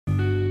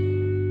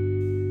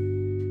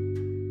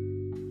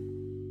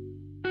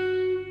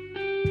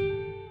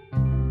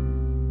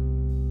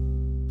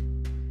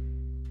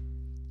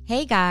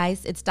Hey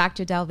guys, it's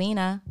Dr.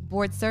 Delvina,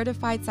 board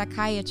certified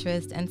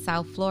psychiatrist in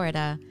South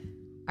Florida.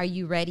 Are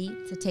you ready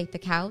to take the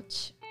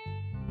couch?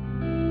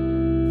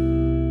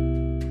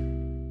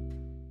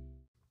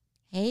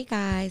 Hey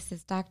guys,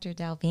 it's Dr.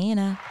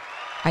 Delvina.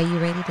 Are you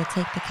ready to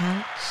take the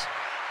couch?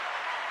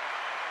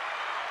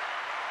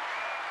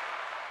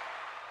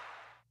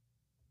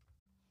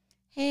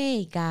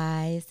 Hey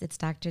guys, it's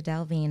Dr.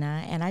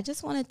 Delvina, and I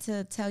just wanted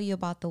to tell you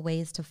about the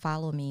ways to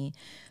follow me.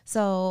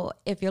 So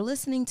if you're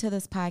listening to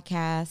this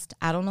podcast,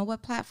 I don't know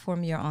what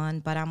platform you're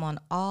on, but I'm on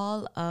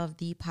all of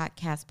the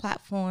podcast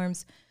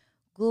platforms: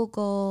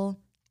 Google,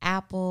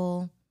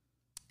 Apple,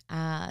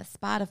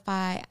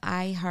 Spotify,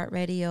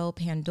 iHeartRadio,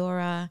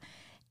 Pandora.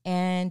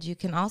 And you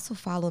can also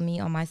follow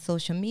me on my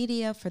social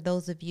media for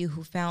those of you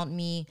who found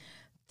me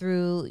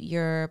through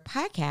your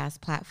podcast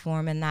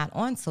platform and not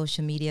on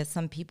social media.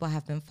 Some people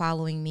have been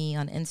following me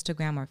on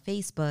Instagram or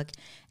Facebook,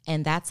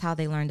 and that's how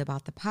they learned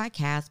about the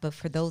podcast. But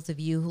for those of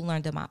you who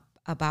learned about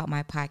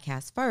my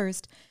podcast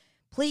first,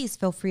 please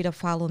feel free to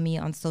follow me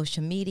on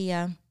social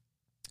media.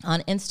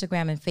 On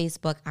Instagram and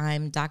Facebook,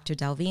 I'm Dr.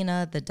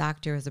 Delvina. The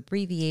doctor is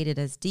abbreviated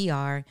as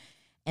DR,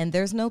 and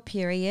there's no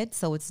period,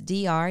 so it's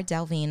DR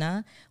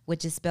Delvina,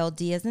 which is spelled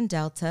D as in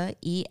Delta,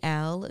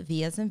 E-L,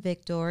 V as in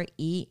Victor,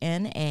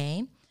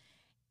 E-N-A.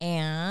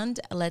 And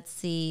let's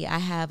see, I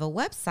have a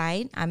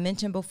website. I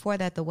mentioned before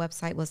that the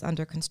website was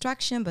under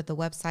construction, but the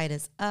website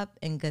is up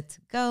and good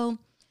to go.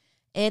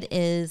 It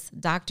is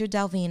Dr.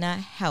 Delvina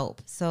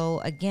Help. So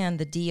again,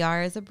 the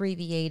DR is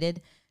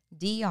abbreviated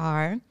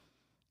DR,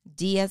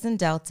 D as in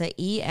Delta,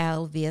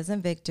 E-L, V as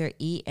in Victor,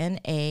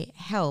 E-N-A,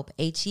 Help,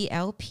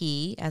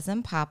 H-E-L-P as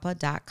in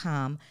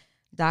Papa.com,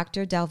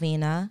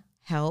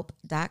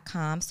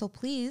 drdelvinahelp.com. So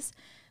please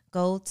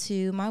go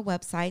to my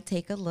website,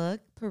 take a look,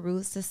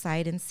 peruse the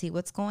site, and see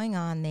what's going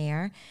on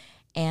there.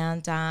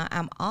 And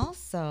I'm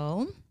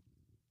also,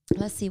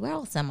 let's see, where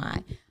else am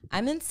I?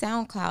 I'm in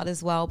SoundCloud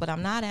as well, but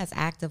I'm not as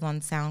active on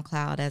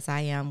SoundCloud as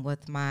I am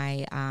with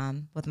my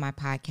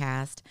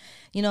podcast.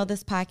 You know,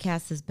 this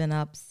podcast has been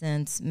up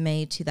since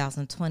May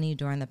 2020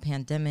 during the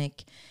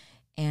pandemic.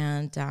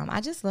 And I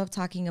just love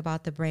talking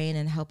about the brain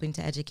and helping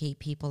to educate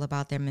people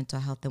about their mental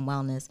health and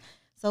wellness.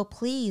 So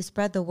please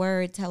spread the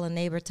word, tell a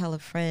neighbor, tell a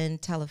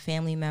friend, tell a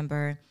family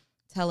member,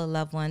 tell a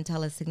loved one,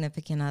 tell a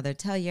significant other,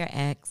 tell your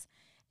ex.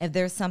 If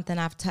there's something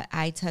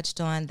I touched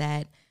on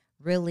that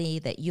really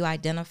that you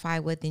identify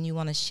with and you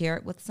want to share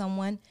it with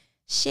someone,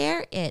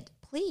 share it,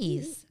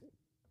 please.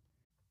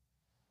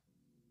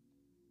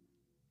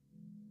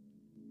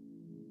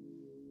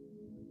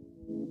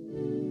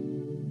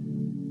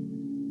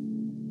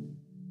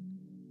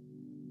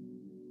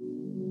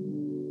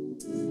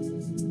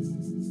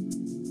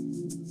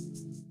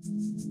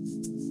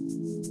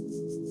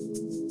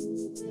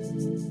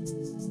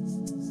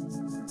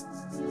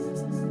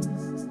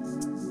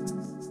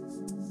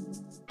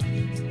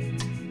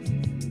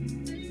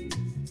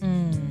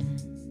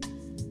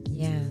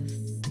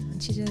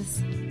 You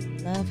just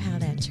love how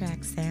that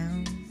track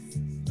sounds.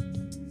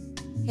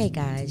 Hey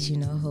guys, you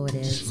know who it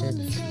is.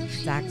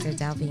 It's Dr.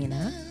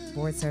 Delvina,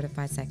 board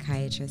certified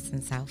psychiatrist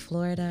in South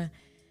Florida,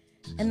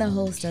 and the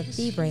host of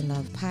the Brain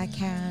Love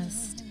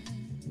podcast.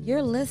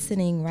 You're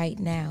listening right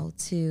now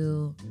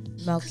to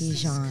Melky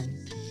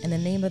Jean, and the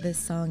name of this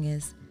song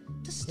is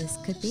This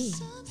Could Be.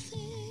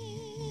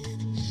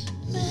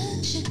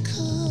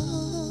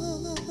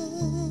 Magical.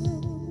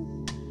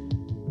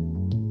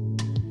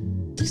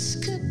 This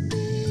could be.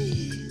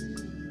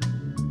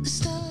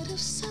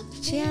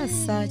 She has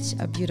such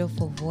a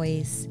beautiful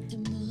voice,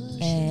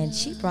 and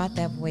she brought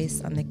that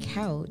voice on the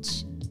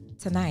couch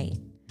tonight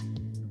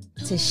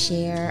to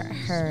share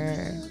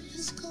her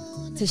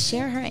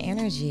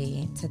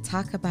energy, to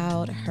talk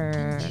about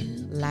her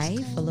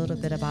life, a little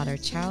bit about her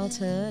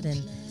childhood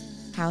and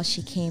how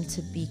she came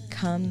to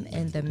become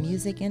in the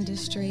music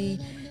industry.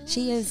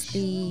 She is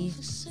the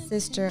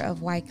sister of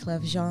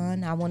Wyclef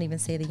Jean. I won't even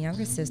say the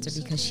younger sister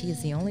because she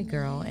is the only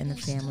girl in the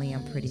family,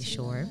 I'm pretty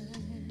sure.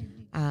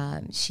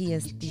 She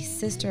is the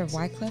sister of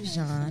Wyclef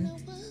Jean,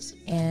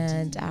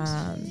 and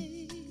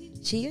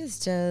she is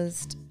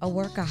just a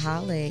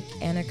workaholic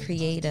and a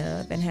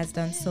creative and has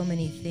done so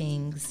many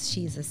things.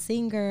 She's a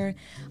singer,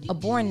 a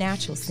born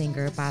natural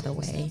singer, by the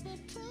way,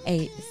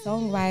 a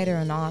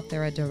songwriter, an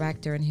author, a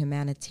director, and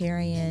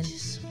humanitarian.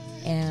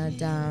 And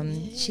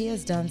she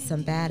has done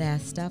some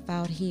badass stuff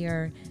out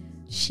here.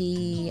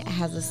 She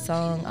has a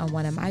song on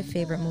one of my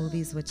favorite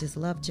movies, which is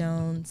Love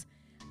Jones.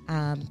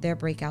 Their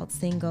breakout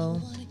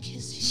single.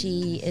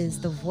 She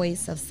is the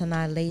voice of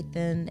Sanaa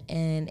Lathan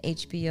in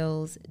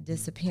HBO's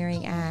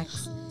Disappearing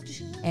Acts.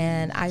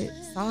 And I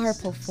saw her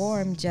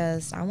perform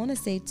just, I want to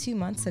say 2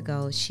 months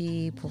ago.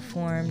 She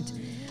performed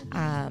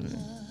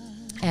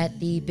at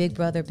the Big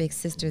Brother Big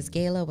Sisters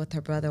Gala with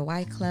her brother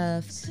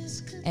Wyclef.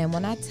 And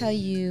when I tell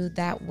you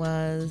that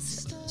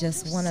was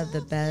just one of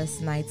the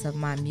best nights of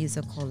my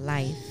musical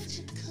life,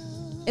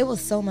 it was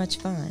so much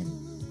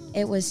fun.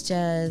 It was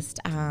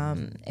just,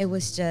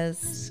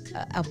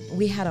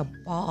 we had a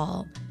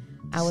ball.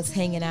 I was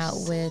hanging out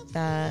with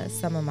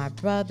some of my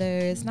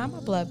brothers, not my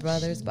blood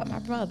brothers, but my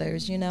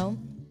brothers. You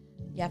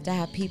have to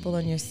have people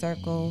in your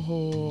circle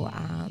who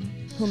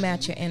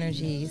match your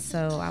energy.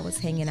 So I was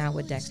hanging out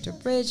with Dexter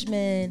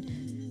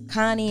Bridgman.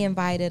 Connie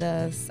invited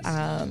us,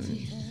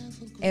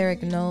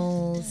 Eric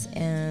Knowles,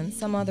 and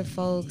some other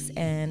folks,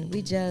 and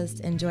we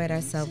just enjoyed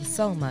ourselves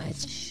so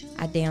much.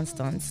 I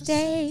danced on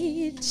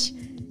stage.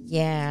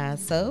 Yeah,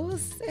 so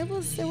it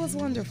was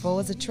wonderful. It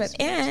was a trip,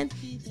 and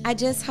I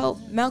just hope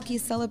Melky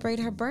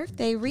celebrated her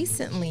birthday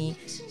recently.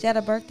 She had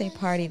a birthday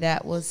party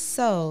that was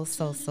so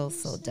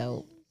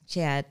dope. She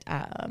had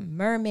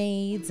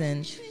mermaids,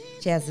 and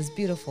she has this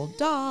beautiful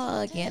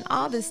dog, and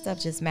all this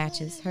stuff just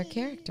matches her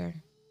character.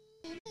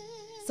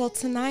 So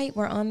tonight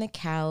we're on the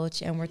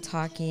couch and we're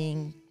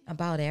talking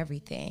about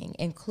everything,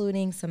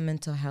 including some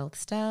mental health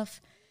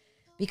stuff.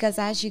 Because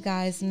as you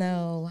guys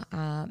know,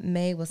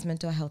 May was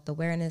Mental Health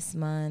Awareness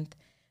Month.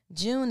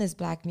 June is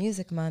Black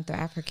Music Month or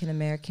African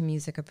American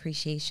Music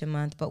Appreciation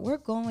Month. But we're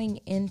going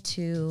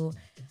into,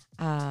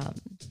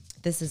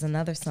 this is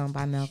another song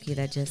by Melky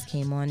that just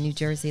came on, New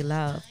Jersey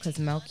Love, because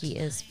Melky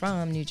is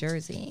from New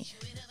Jersey.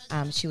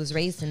 She was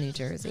raised in New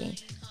Jersey.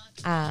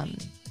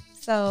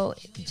 So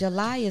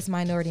July is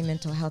Minority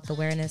Mental Health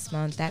Awareness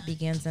Month. That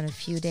begins in a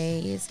few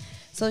days.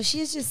 So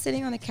she's just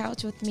sitting on the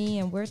couch with me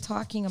and we're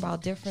talking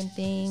about different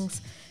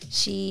things.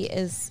 She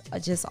is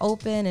just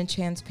open and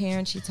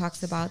transparent. She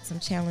talks about some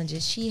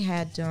challenges she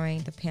had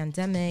during the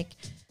pandemic,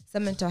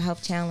 some mental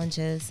health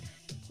challenges.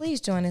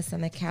 Please join us on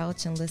the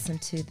couch and listen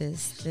to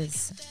this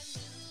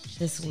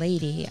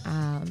lady.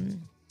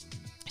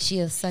 She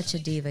is such a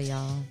diva,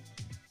 y'all.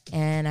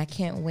 And I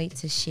can't wait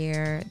to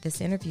share this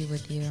interview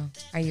with you.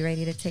 Are you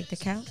ready to take the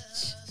couch?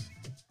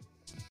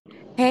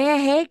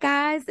 Hey,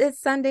 guys,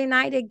 it's Sunday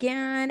night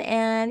again.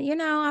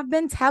 And, I've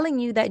been telling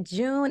you that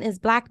June is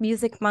Black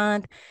Music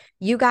Month.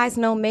 You guys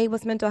know May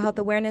was Mental Health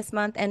Awareness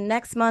Month. And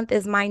next month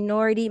is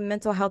Minority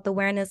Mental Health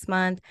Awareness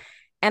Month.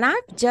 And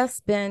I've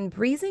just been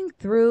breezing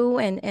through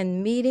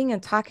and meeting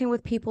and talking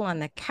with people on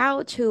the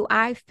couch who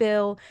I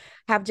feel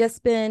have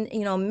just been,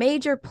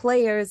 major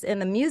players in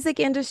the music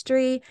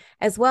industry,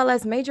 as well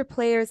as major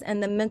players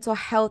in the mental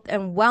health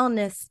and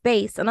wellness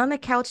space. And on the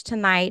couch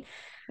tonight,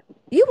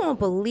 you won't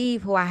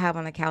believe who I have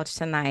on the couch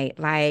tonight.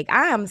 Like,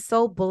 I am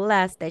so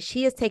blessed that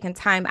she has taken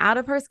time out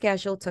of her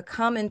schedule to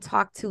come and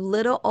talk to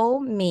little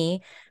old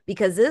me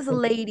because this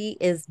lady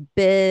is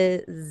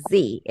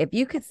busy. If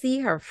you could see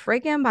her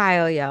freaking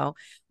bio, yo.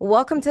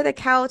 Welcome to the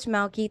couch,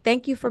 Melky.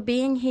 Thank you for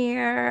being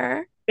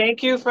here.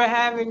 Thank you for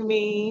having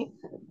me.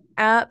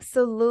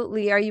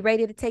 Absolutely. Are you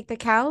ready to take the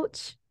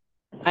couch?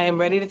 I am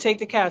ready to take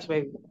the couch,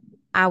 baby.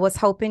 I was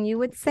hoping you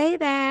would say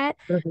that.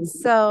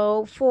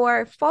 So,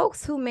 for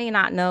folks who may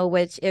not know,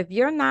 which if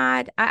you're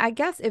not, I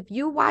guess if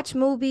you watch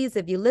movies,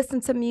 if you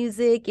listen to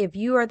music, if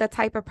you are the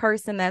type of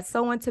person that's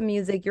so into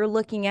music, you're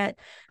looking at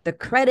the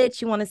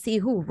credits, you want to see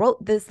who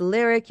wrote this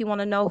lyric, you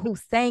want to know who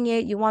sang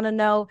it, you want to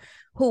know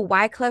who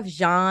Wyclef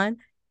Jean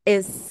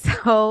is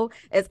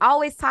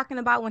always talking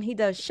about when he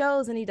does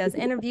shows and he does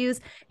interviews.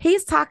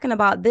 He's talking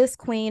about this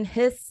queen,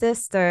 his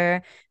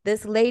sister,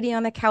 this lady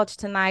on the couch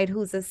tonight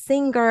who's a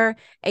singer,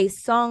 a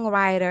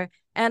songwriter,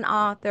 an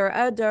author,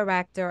 a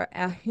director,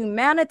 a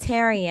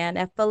humanitarian,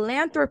 a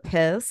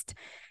philanthropist,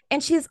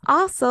 and she's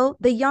also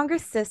the younger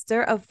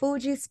sister of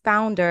Fuji's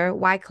founder,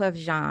 Wyclef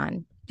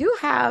Jean. You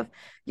have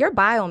your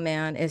bio,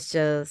 man, is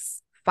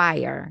just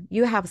fire.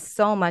 You have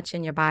so much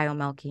in your bio,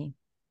 Melky.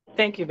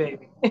 Thank you,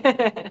 baby.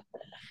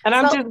 And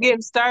I'm So, just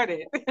getting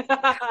started.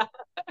 I'm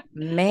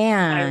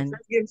man,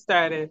 just getting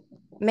started.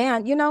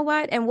 Man, you know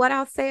what? And what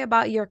I'll say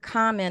about your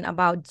comment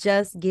about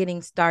just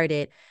getting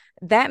started,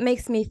 that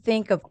makes me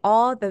think of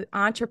all the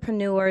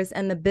entrepreneurs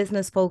and the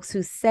business folks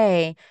who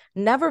say,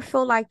 never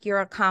feel like you're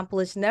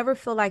accomplished, never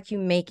feel like you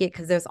make it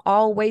because there's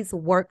always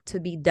work to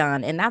be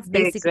done. And that's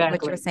basically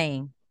what you're Exactly.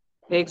 saying.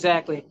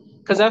 Exactly.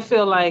 Because I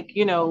feel like,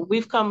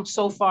 we've come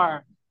so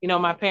far.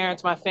 My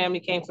parents, my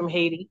family came from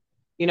Haiti.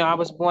 I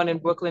was born in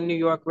Brooklyn, New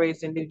York,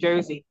 raised in New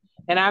Jersey.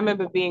 And I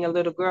remember being a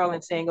little girl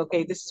and saying,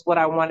 okay, this is what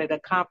I wanted to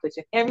accomplish.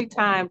 And every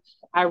time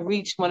I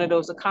reached one of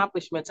those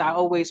accomplishments, I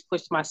always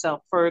pushed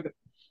myself further.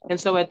 And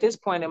so at this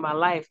point in my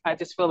life, I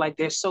just feel like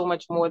there's so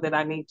much more that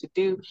I need to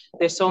do.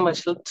 There's so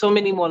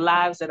many more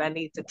lives that I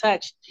need to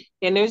touch.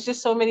 And there's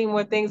just so many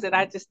more things that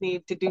I just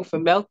need to do for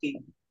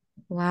Melky.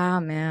 Wow,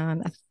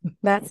 man.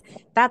 That's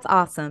that's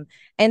awesome.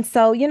 And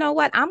so, you know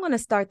what? I'm going to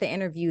start the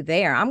interview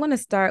there. I'm going to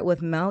start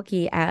with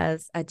Melky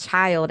as a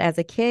child, as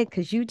a kid,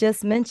 because you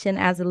just mentioned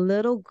as a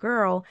little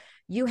girl,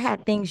 you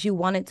had things you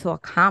wanted to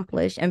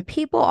accomplish. And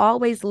people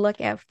always look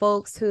at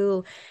folks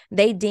who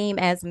they deem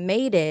as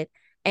made it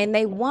and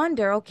they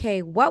wonder,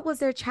 okay, what was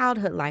their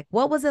childhood like?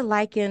 What was it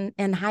like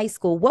in high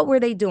school? What were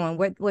they doing?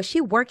 Was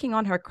she working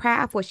on her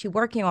craft? Was she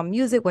working on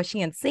music? Was she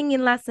in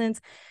singing lessons?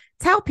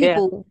 Tell Yeah.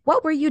 people,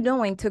 what were you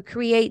doing to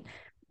create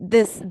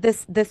this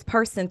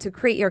person, to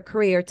create your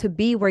career, to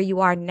be where you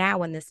are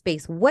now in this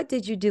space? What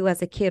did you do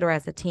as a kid or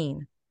as a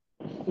teen?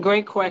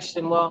 Great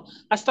question. Well,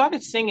 I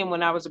started singing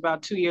when I was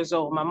about 2 years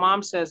old. My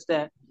mom says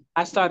that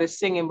I started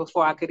singing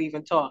before I could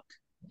even talk.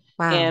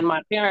 Wow. And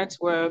my parents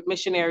were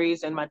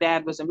missionaries, and my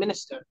dad was a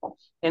minister.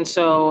 And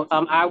so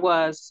I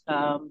was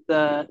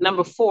the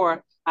number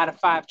four out of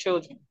five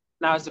children.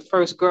 And I was the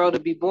first girl to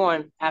be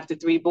born after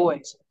three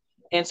boys.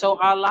 And so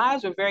our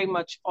lives were very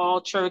much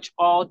all church,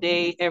 all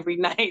day, every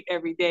night,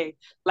 every day.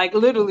 Like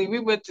literally, we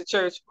went to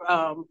church,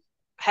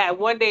 had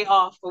one day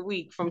off a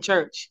week from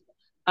church.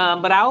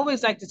 But I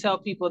always like to tell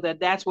people that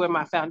that's where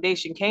my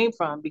foundation came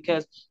from,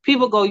 because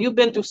people go, you've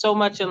been through so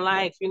much in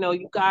life, you know,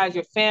 you guys,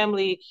 your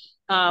family,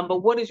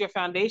 but what is your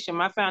foundation?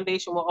 My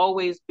foundation will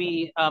always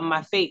be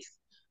my faith.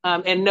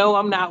 And no,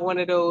 I'm not one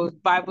of those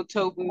Bible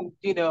toting,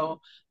 you know,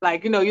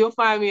 like, you know, you'll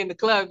find me in the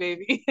club,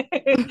 baby.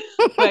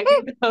 But,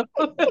 you know,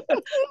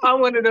 I'm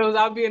one of those,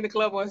 I'll be in the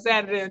club on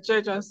Saturday and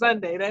church on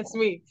Sunday. That's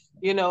me,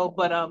 you know,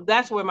 but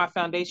that's where my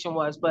foundation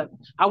was. But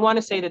I want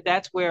to say that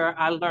that's where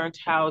I learned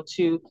how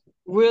to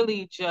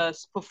really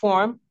just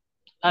perform.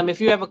 If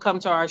you ever come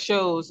to our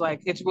shows,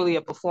 like it's really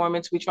a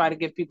performance. We try to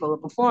give people a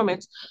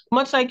performance,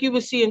 much like you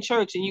would see in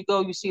church, and you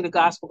go, you see the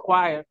gospel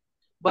choir.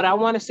 But I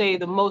want to say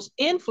the most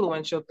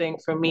influential thing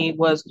for me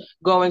was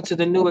going to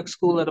the Newark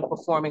School of the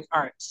Performing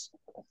Arts,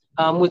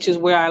 which is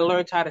where I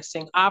learned how to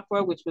sing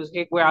opera, which was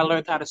where I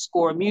learned how to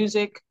score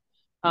music.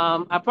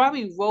 I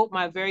probably wrote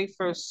my very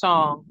first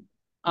song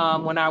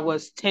when I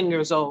was 10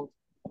 years old.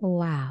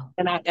 Wow.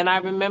 And I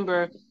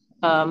remember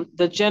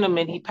the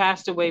gentleman, he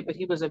passed away, but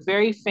he was a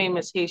very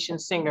famous Haitian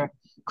singer,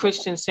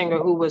 Christian singer,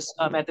 who was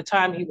at the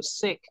time he was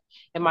sick,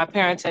 and my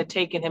parents had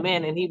taken him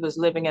in, and he was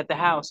living at the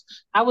house.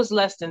 I was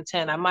less than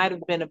 10. I might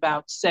have been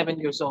about 7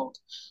 years old.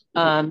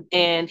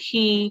 And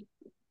he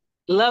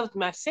loved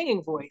my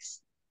singing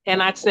voice.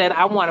 And I said,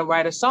 I want to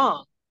write a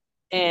song.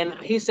 And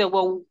he said,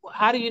 well,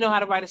 how do you know how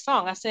to write a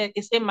song? I said,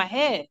 it's in my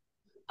head.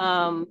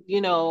 Mm,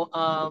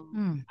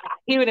 I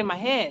hear it in my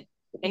head.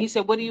 And he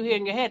said, what do you hear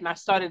in your head? And I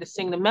started to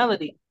sing the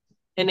melody.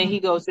 And then mm. he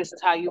goes, this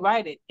is how you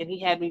write it. And he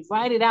had me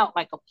write it out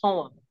like a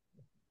poem.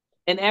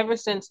 And ever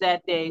since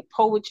that day,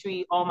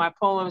 poetry, all my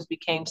poems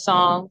became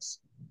songs,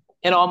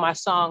 and all my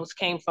songs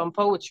came from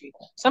poetry.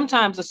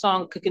 Sometimes a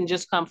song can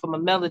just come from a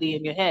melody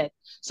in your head.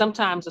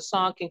 Sometimes a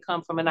song can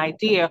come from an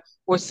idea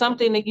or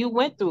something that you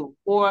went through.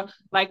 Or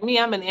like me,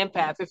 I'm an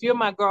empath. If you're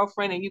my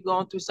girlfriend and you're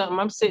going through something,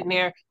 I'm sitting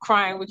there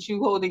crying with you,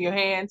 holding your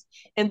hands.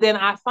 And then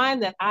I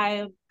find that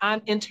I'm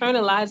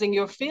internalizing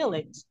your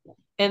feelings.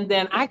 And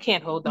then I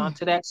can't hold on Mm.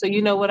 to that. So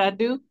you know what I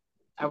do?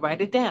 I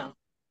write it down.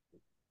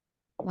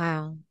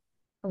 Wow.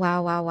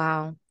 Wow, wow,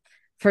 wow.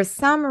 For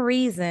some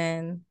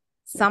reason,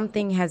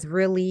 something has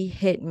really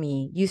hit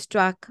me. You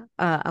struck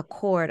a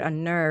chord, a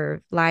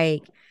nerve.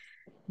 Like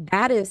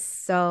that is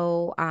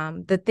so,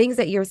 the things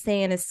that you're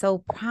saying is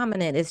so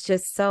prominent. It's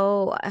just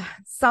so,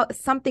 so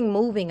something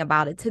moving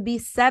about it. To be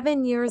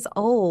 7 years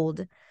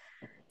old,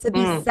 to be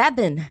Mm,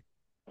 seven,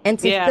 and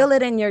to yeah, feel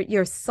it in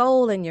your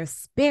soul and your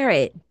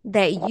spirit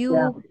that yeah,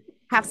 you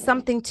have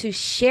something to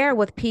share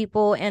with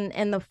people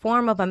in the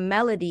form of a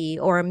melody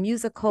or a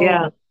musical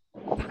yeah.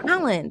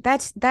 talent.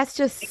 That's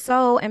just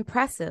so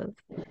impressive.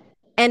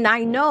 And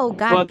I know Well,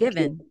 God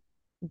given.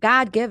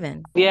 God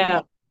given.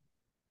 yeah.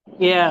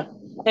 Yeah.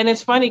 And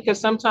it's funny because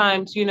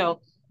sometimes, you know,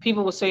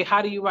 people will say,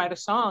 how do you write a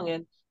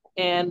song?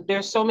 And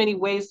there's so many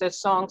ways that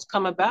songs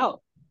come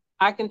about.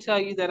 I can tell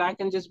you that I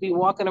can just be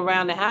walking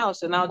around the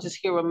house and I'll just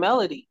hear a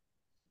melody.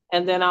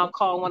 And then I'll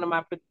call one of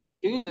my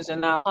producers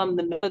and I'll hum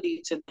the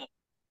melody to them.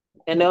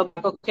 And they'll be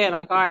like, okay, I'm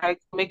like, all right,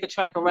 make a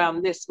track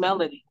around this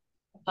melody.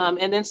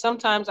 And then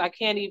sometimes I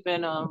can't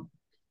even I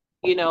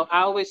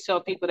always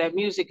tell people that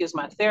music is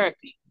my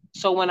therapy.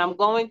 So when I'm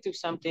going through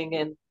something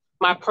in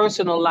my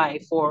personal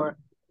life or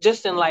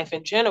just in life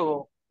in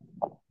general,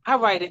 I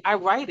write it. I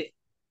write it.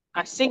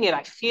 I sing it.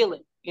 I feel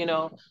it.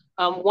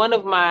 One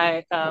of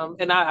my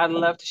and I'd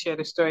love to share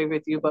the story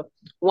with you, but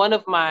one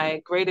of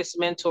my greatest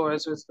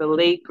mentors was the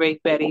late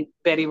great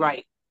Betty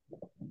Wright.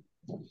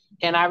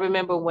 And I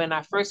remember when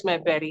I first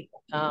met Betty,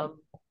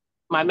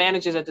 my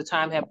managers at the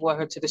time had brought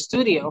her to the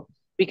studio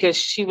because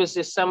she was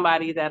just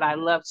somebody that I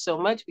loved so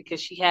much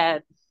because she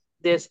had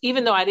this,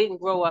 even though I didn't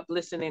grow up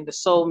listening to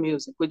soul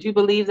music, would you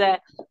believe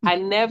that? I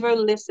never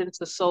listened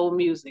to soul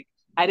music.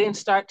 I didn't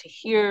start to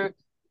hear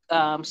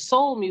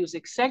soul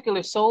music,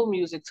 secular soul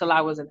music, till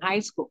I was in high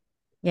school.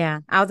 Yeah,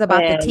 I was about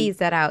to And tease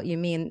that out. You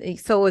mean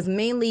so it was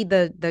mainly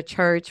the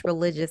church,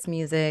 religious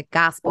music,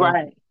 gospel.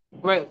 right,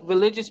 right,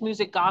 religious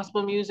music,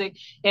 gospel music,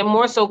 and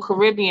more so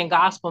Caribbean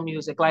gospel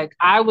music. Like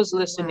I was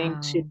listening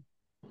to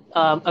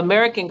Wow.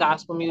 American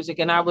gospel music,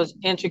 and I was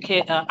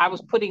intricate. I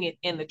was putting it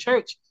in the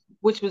church,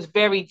 which was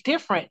very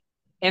different.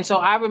 And so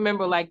I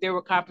remember, like there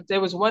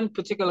was one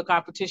particular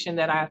competition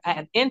that I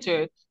had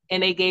entered,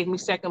 and they gave me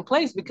second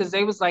place because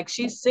they was like,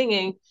 she's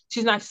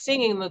not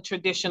singing the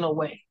traditional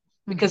way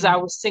because I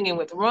Hmm. was singing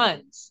with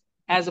runs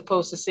as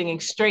opposed to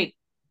singing straight,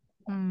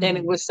 and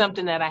it Mm. was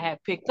something that I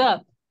had picked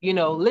up,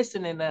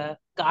 listening to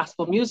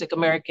gospel music,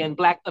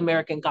 Black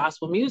American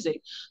gospel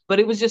music, but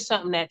it was just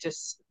something that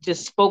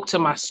just spoke to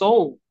my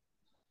soul.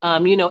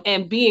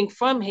 And being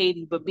from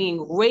Haiti, but being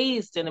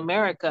raised in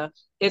America,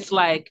 it's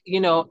like,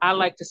 I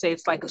like to say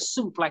it's like a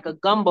soup, like a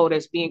gumbo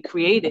that's being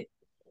created.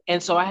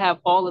 And so I have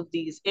all of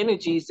these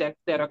energies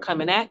that are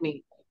coming at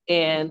me.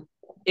 And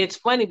it's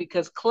funny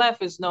because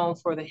Clef is known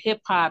for the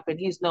hip hop and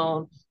he's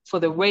known for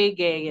the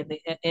reggae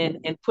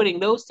and putting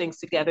those things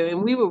together.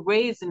 And we were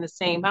raised in the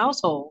same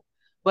household,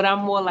 but I'm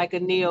more like a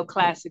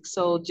neoclassic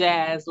soul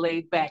jazz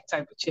laid back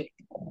type of chick,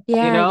 you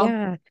Yeah, know?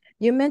 yeah.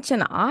 You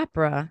mentioned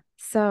opera.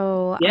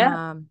 So,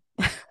 Yeah.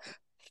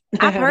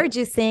 I've heard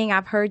you sing,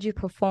 I've heard you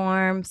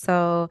perform.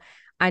 So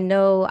I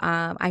know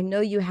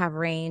you have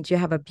range. You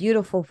have a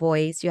beautiful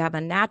voice, you have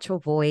a natural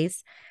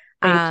voice.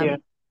 Thank you.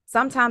 Um,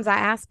 Sometimes I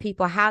ask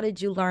people, how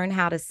did you learn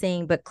how to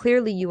sing? But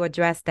clearly you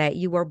addressed that.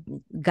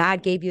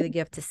 God gave you the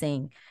gift to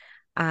sing.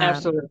 Um,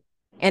 Absolutely.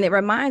 and it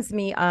reminds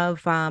me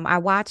of I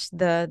watched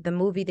the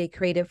movie they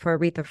created for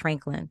Aretha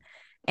Franklin,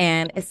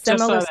 and a Just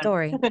similar saw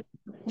story. that.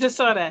 Just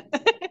saw that.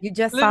 You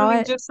just saw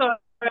Literally it? just saw.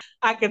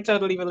 I can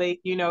totally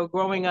relate,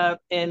 growing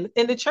up in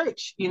the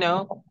church,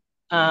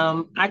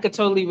 I could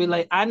totally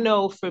relate. I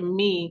know for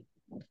me,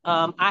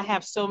 I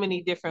have so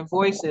many different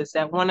voices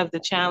that one of the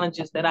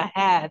challenges that I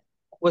had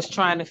was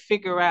trying to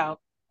figure out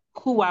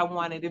who I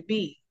wanted to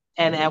be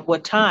and at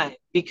what time,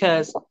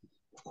 because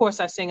of course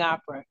I sing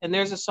opera, and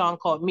there's a song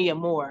called "Me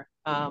More"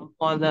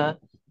 on the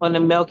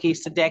Melky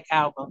Jean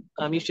album.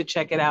 You should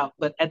check it out.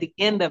 But at the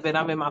end of it,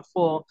 I'm in my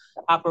full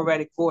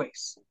operatic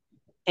voice,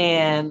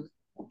 and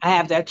I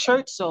have that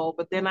church soul,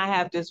 but then I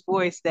have this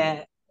voice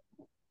that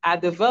I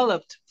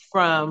developed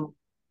from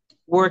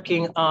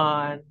working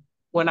on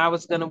when I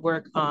was going to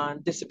work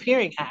on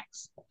Disappearing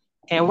Acts.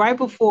 And right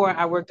before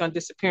I worked on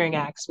Disappearing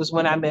Acts was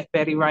when I met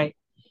Betty Wright.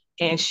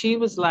 And she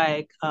was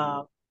like,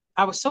 I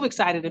was so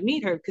excited to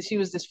meet her because she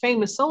was this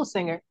famous soul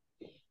singer.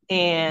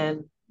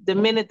 And the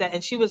minute that,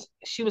 and she was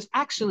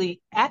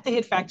actually at the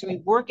Hit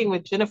Factory working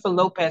with Jennifer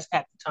Lopez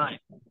at the time.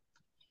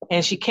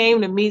 And she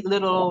came to meet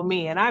little old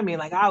me. And I mean,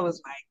 like, I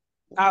was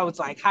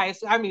like high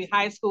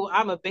school,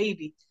 I'm a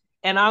baby.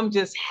 And I'm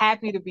just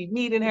happy to be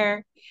meeting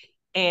her.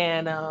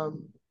 And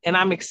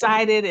I'm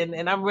excited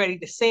and I'm ready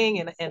to sing.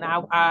 And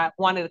I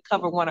wanted to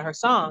cover one of her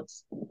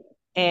songs.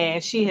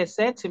 And she had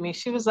said to me,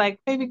 she was like,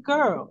 baby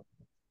girl,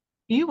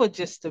 you were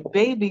just a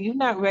baby. You're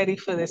not ready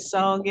for this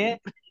song yet.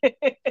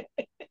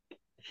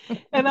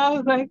 And I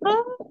was like,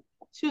 huh?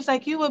 She was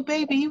like, you a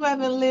baby, you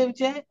haven't lived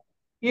yet.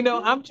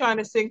 I'm trying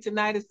to sing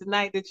Tonight is the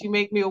Night That You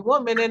Make Me a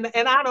Woman, and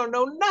I don't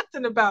know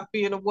nothing about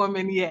being a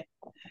woman yet.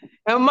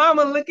 And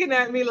mama looking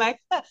at me like,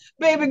 huh,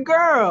 baby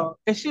girl.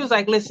 And she was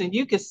like, listen,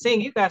 you can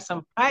sing, you got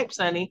some pipes,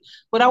 honey,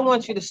 but I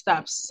want you to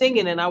stop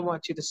singing and I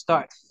want you to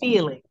start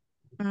feeling.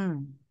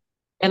 Mm.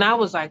 And I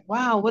was like,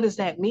 wow, what does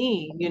that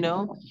mean?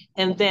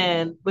 And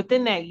then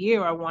within that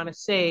year, I want to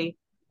say,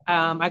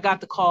 I got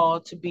the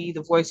call to be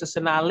the voice of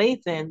Sanaa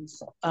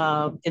Lathan's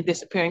in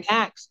Disappearing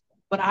Acts,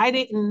 but I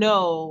didn't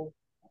know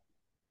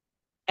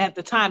at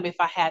the time if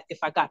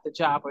I got the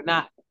job or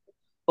not.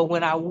 But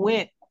when I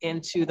went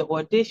into the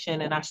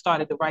audition and I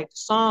started to write the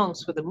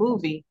songs for the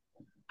movie,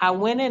 I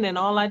went in and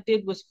all I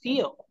did was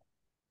feel.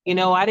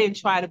 I didn't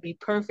try to be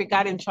perfect.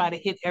 I didn't try to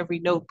hit every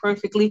note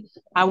perfectly.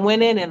 I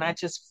went in and I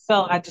just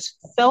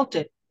felt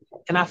it.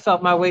 And I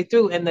felt my way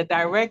through. And the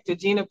director,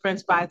 Gina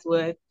Prince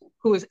Bythewood,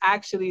 who is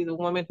actually the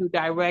woman who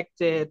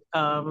directed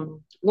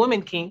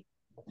Woman King,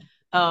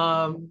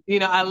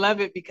 I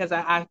love it because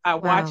I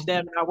watch Wow.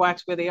 them and I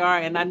watch where they are.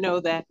 And I know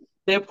that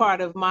they're part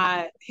of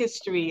my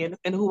history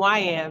and who I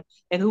am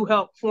and who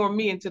helped form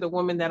me into the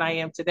woman that I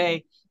am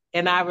today.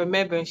 And I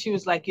remember, and she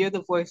was like, you're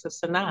the voice of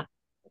Sanaa.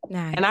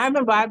 And I Nice.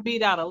 remember I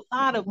beat out a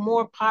lot of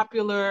more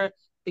popular,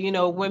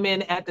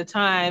 women at the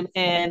time.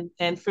 And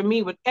for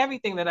me, with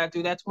everything that I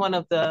do, that's one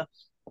of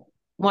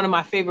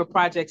my favorite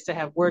projects to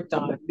have worked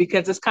on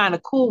because it's kind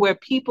of cool where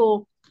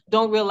people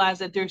don't realize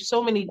that there's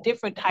so many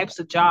different types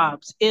of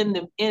jobs in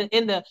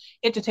the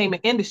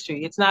entertainment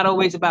industry. It's not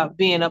always about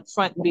being up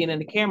front and being in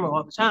the camera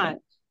all the time.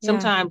 Yeah.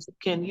 Sometimes it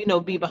can,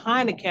 be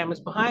behind the cameras,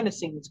 behind the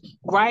scenes,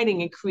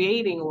 writing and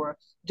creating or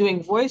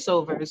doing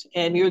voiceovers,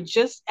 and you're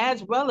just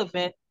as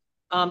relevant,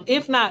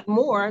 if not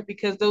more,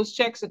 because those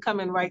checks are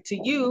coming right to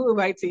you,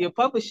 right to your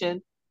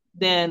publishing,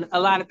 than a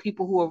lot of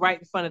people who are right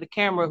in front of the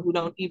camera who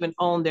don't even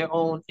own their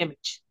own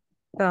image.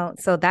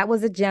 So that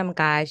was a gem,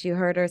 guys. You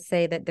heard her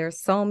say that there's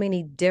so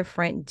many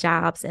different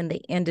jobs in the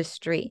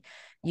industry.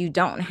 You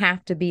don't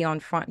have to be on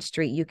Front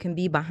Street. You can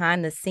be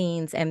behind the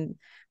scenes and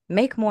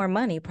make more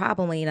money,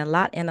 probably in a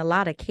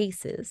lot of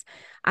cases.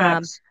 Um,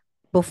 Facts.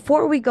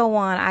 Before we go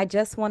on, I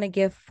just want to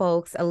give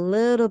folks a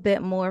little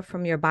bit more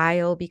from your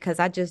bio because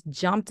I just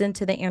jumped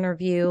into the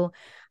interview.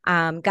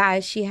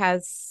 Guys, she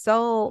has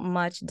so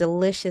much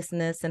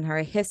deliciousness in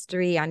her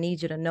history. I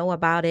need you to know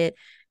about it.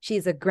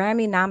 She's a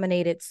Grammy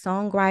nominated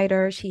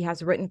songwriter. She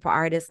has written for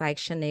artists like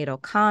Sinead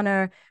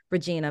O'Connor,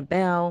 Regina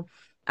Bell.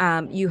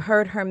 You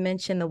heard her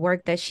mention the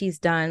work that she's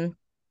done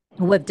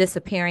with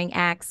Disappearing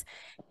Acts.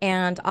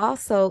 And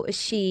also,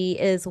 she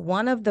is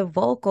one of the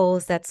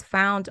vocals that's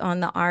found on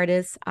the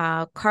artist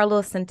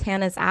Carlos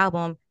Santana's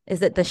album.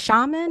 Is it The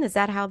Shaman? Is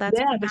that how that's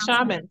Yeah, the pronounced?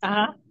 shaman.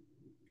 Uh-huh.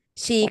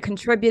 She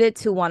contributed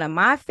to one of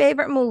my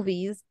favorite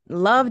movies,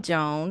 Love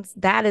Jones.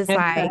 That is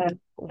like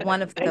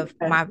one of the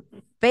my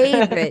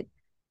favorite.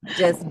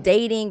 just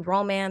dating,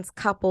 romance,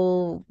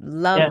 couple,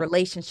 love, Yeah.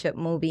 relationship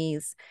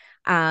movies.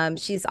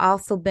 She's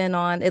also been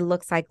on, it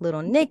looks like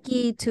Little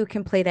Nicky, Two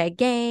Can Play That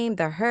Game,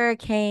 The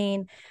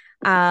Hurricane.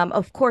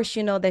 Of course,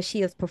 you know that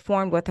she has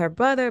performed with her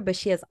brother, but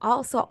she has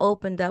also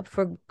opened up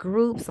for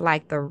groups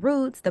like The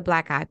Roots, the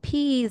Black Eyed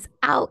Peas,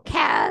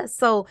 Outkast.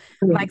 So,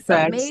 like some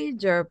Facts.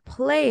 major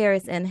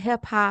players in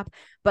hip hop,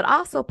 but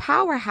also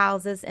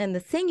powerhouses in the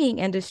singing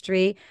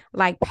industry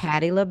like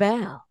Patti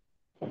LaBelle.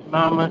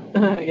 Mama.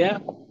 Yeah.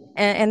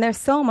 And there's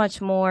so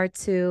much more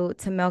to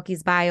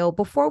Melky's bio.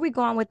 Before we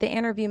go on with the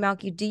interview,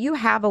 Melky, do you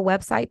have a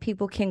website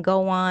people can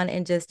go on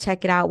and just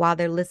check it out while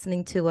they're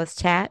listening to us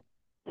chat?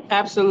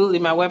 Absolutely.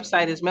 My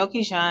website is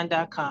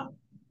melkyjean.com.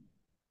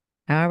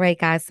 All right,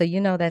 guys. So you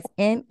know that's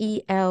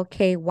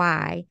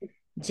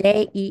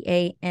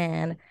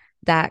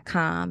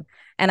MELKYJEAN.com.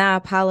 And I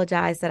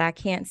apologize that I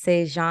can't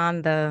say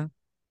Jean No, the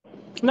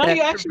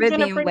you're actually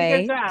doing a Caribbean pretty good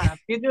way. job.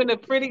 You're doing a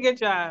pretty good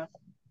job.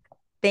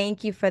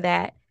 Thank you for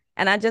that.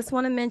 And I just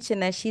want to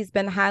mention that she's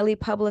been highly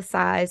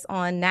publicized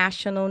on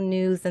national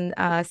news and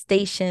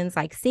stations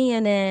like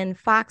CNN,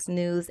 Fox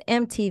News,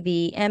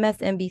 MTV,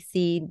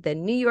 MSNBC, the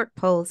New York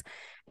Post,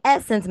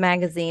 Essence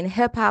Magazine,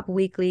 Hip Hop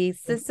Weekly,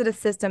 Sister to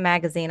Sister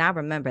Magazine. I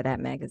remember that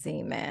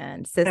magazine,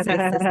 man. Sister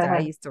to Sister. I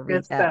used to Good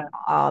read that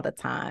stuff. all the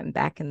time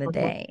back in the Mhm.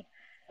 day.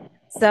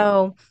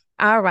 So,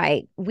 all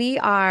right, we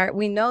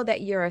know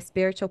that you're a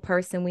spiritual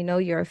person. We know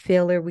you're a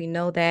feeler. We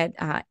know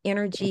that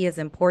energy is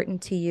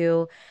important to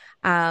you.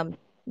 Um,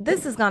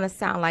 this is going to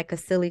sound like a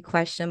silly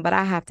question, but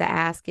I have to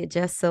ask it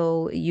just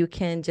so you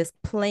can just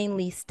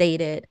plainly state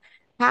it.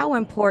 How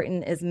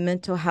important is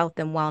mental health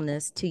and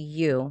wellness to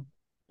you?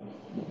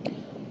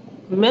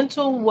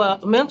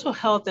 Mental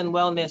health and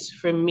wellness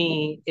for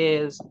me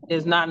is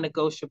not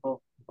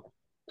negotiable.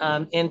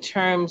 In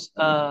terms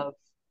of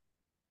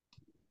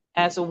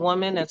as a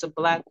woman, as a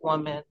Black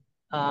woman,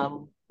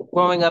 um,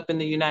 growing up in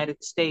the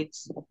United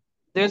States,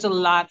 there's a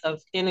lot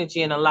of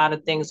energy and a lot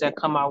of things that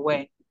come our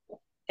way.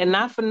 And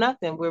not for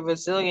nothing, we're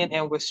resilient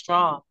and we're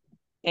strong.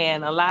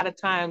 And a lot of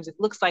times it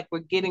looks like we're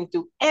getting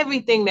through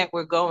everything that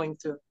we're going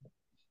through.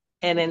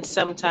 And then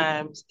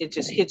sometimes it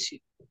just hits you.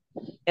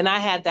 And I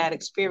had that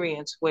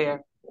experience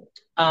where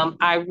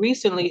I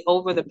recently,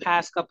 over the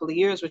past couple of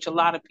years, which a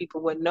lot of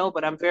people wouldn't know,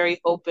 but I'm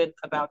very open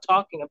about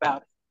talking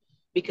about it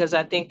because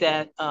I think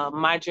that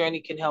my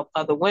journey can help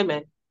other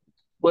women.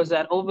 Was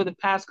that over the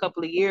past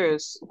couple of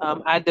years,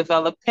 I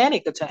developed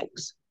panic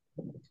attacks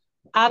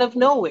out of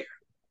nowhere,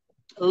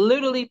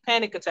 literally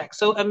panic attacks.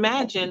 So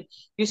imagine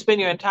you spend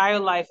your entire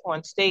life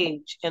on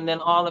stage and then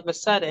all of a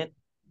sudden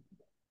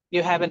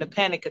you're having a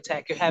panic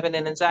attack, you're having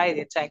an anxiety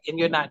attack, and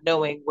you're not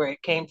knowing where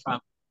it came from.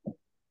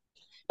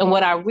 And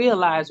what I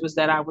realized was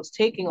that I was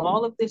taking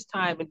all of this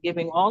time and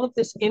giving all of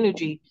this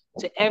energy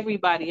to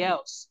everybody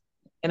else,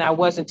 and I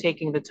wasn't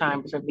taking the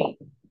time for me.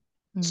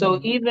 So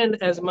Mm. even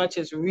as much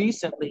as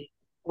recently,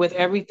 with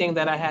everything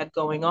that I had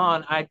going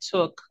on, I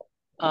took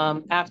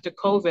after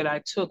COVID,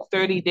 I took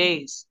 30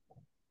 days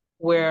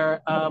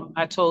where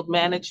I told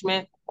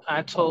management,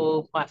 I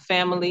told my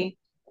family,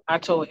 I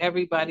told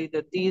everybody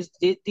that these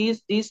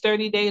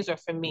 30 days are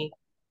for me.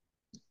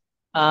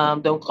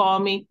 Don't call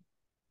me.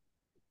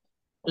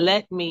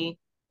 Let me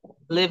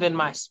live in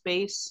my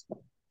space.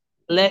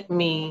 Let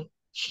me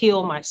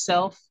heal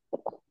myself.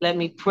 Let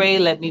me pray.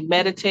 Let me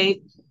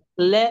meditate.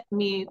 Let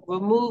me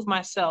remove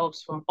myself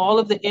from all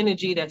of the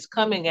energy that's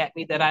coming at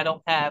me that I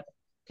don't have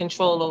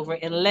control over,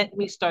 and let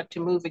me start to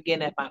move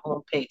again at my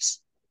own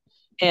pace.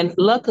 And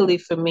luckily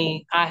for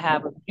me, I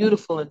have a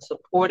beautiful and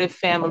supportive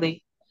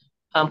family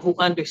who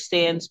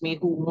understands me,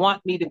 who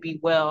want me to be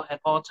well at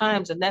all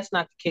times. And that's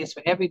not the case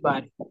for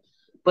everybody.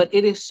 But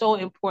it is so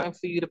important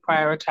for you to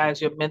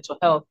prioritize your mental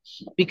health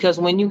because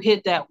when you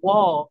hit that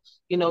wall,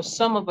 you know,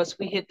 some of us,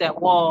 we hit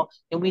that wall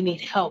and we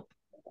need help.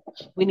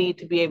 We need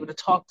to be able to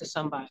talk to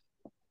somebody.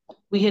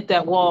 We hit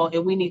that wall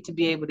and we need to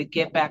be able to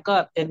get back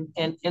up. And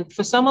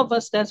for some of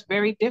us, that's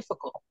very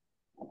difficult.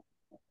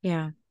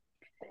 Yeah.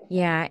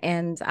 Yeah,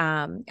 and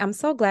I'm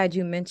so glad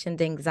you mentioned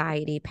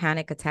anxiety,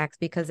 panic attacks,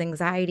 because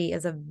anxiety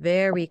is a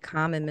very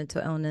common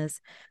mental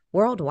illness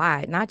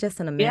worldwide, not just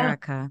in Yeah,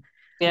 America.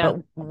 yeah, But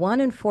 1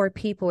 in 4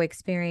 people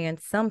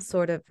experience some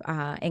sort of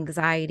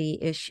anxiety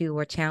issue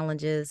or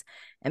challenges,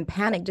 and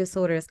panic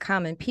disorder is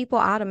common. People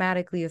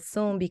automatically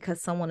assume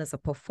because someone is a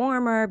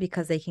performer,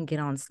 because they can get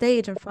on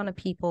stage in front of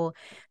people,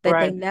 that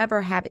they right.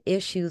 never have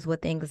issues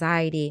with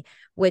anxiety,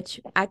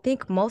 which I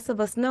think most of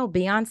us know.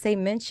 Beyonce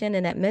mentioned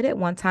and admitted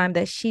one time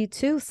that she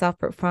too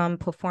suffered from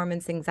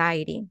performance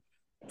anxiety.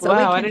 So it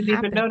Wow, I can didn't even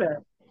happen. know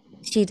that.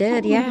 She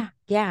did, yeah,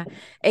 yeah.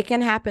 It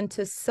can happen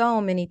to so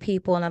many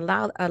people,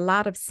 and a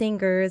lot of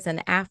singers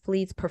and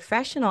athletes,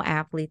 professional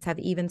athletes, have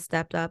even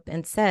stepped up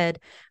and said,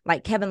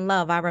 like Kevin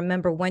Love. I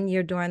remember one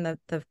year during the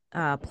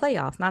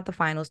playoffs, not the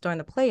finals, during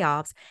the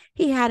playoffs,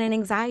 he had an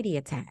anxiety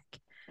attack.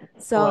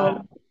 So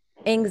Wow.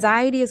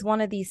 anxiety is one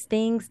of these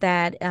things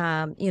that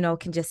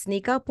can just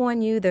sneak up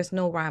on you. There's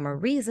no rhyme or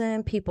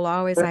reason. People are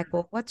always like,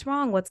 well, what's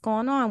wrong? What's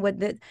going on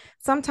with it?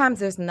 Sometimes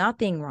there's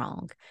nothing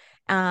wrong.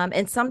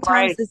 And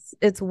sometimes Right.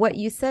 it's what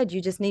you said.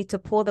 You just need to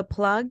pull the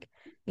plug.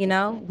 You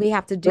know, we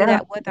have to do Yeah.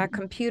 that with our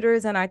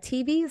computers and our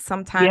TVs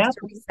sometimes Yep. to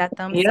reset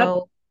them. Yep.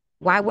 So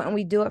why wouldn't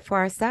we do it for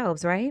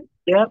ourselves, right?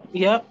 Yep.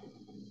 Yep.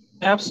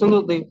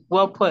 Absolutely.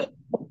 Well put.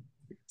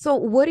 So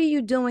what are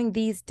you doing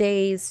these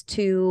days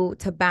to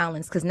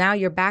balance? Because now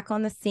you're back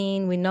on the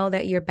scene. We know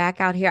that you're back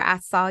out here. I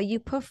saw you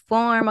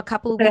perform a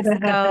couple of weeks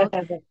ago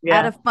at a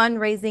Yeah.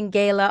 fundraising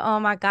gala.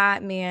 Oh my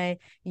God, man.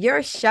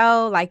 Your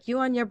show, like you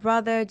and your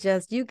brother,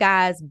 just you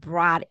guys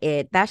brought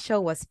it. That show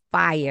was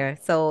fire.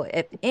 So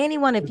if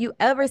anyone, if you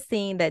ever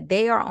seen that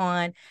they are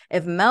on,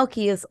 if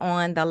Melky is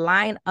on the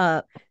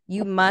lineup,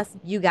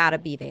 you gotta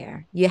be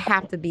there. You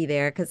have to be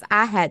there because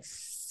I had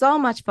so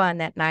much fun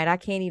that night. I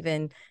can't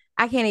even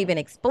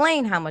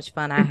explain how much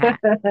fun I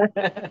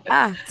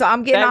had. So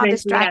I'm getting That all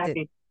makes me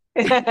distracted.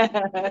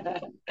 happy.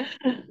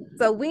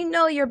 So we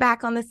know you're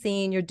back on the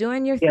scene, you're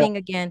doing your Yeah. thing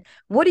again.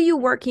 What are you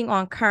working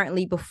on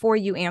currently before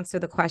you answer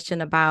the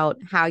question about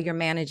how you're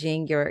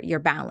managing your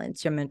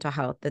balance, your mental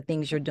health, the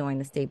things you're doing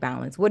to stay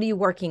balanced? What are you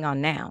working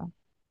on now?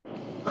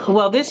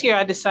 Well, this year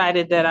I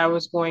decided that I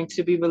was going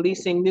to be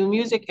releasing new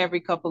music every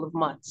couple of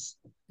months.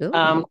 Ooh.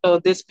 So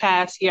this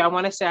past year, I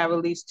want to say I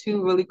released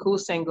two really cool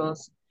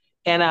singles.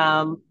 And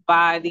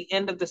by the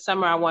end of the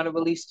summer, I want to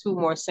release two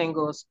more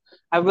singles.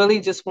 I really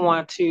just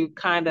want to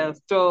kind of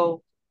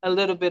throw a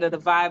little bit of the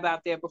vibe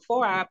out there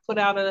before I put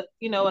out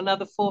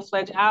another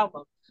full-fledged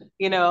album.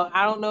 I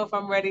don't know if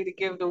I'm ready to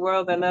give the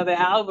world another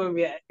album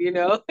yet,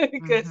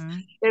 because Mm-hmm.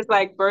 it's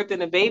like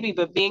birthing a baby,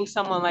 but being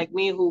someone like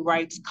me who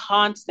writes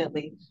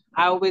constantly,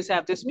 I always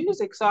have this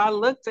music. So I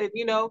looked at,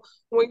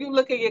 when you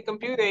look at your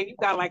computer, you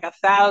got like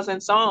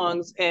 1,000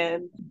 songs,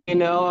 and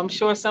I'm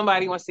sure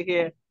somebody wants to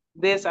hear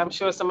this. I'm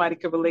sure somebody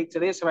could relate to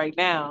this right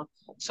now.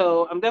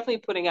 So I'm definitely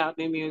putting out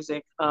new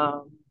music.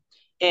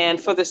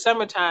 And for the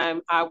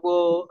summertime, I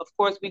will, of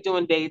course, be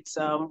doing dates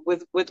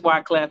with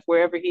Wyclef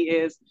wherever he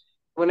is.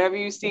 Whenever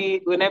you see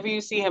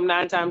him,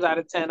 9 times out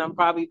of 10, I'm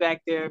probably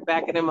back there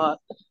backing him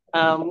up,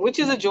 which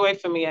is a joy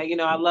for me.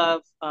 I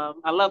love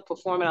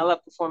performing. I love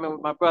performing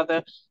with my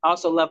brother. I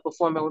also love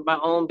performing with my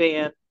own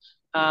band.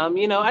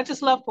 I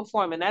just love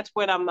performing. That's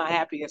when I'm my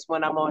happiest,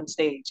 when I'm on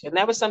stage. And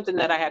that was something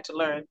that I had to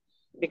learn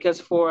because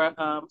for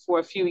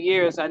a few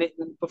years I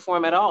didn't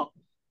perform at all.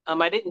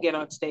 I didn't get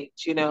on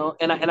stage,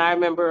 and I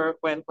remember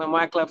when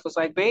Wyclef was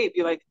like, "Babe,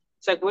 you're like,"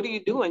 it's like, "What are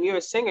you doing? You're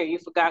a singer. You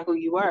forgot who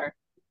you were,"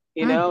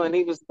 Mm. And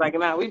he was like,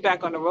 "Nah, we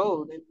back on the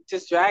road," and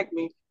just dragged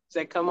me. He's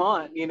like, "Come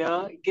on,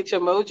 get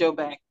your mojo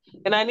back."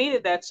 And I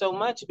needed that so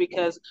much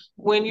because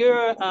when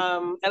you're,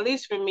 at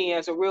least for me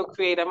as a real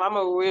creative, I'm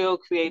a real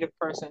creative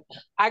person.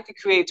 I could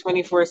create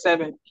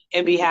 24/7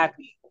 and be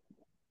happy.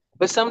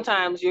 But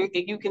sometimes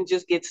you can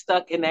just get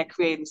stuck in that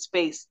creative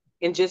space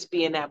and just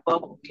be in that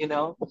bubble.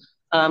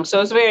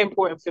 So it's very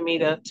important for me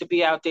to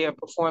be out there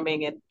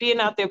performing and being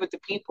out there with the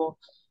people.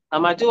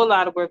 I do a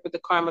lot of work with the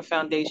Karma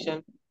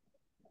Foundation.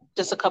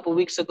 Just a couple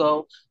weeks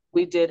ago,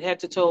 we did head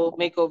to toe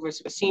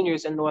makeovers for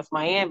seniors in North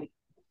Miami.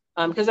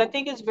 Because I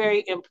think it's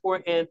very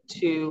important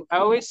I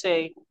always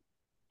say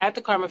at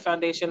the Karma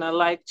Foundation, I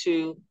like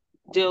to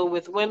deal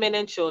with women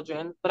and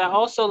children, but I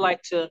also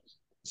like to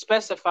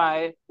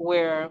specify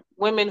where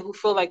women who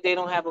feel like they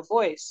don't have a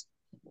voice.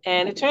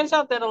 And it turns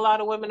out that a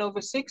lot of women over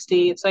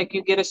 60, it's like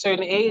you get a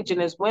certain age,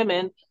 and as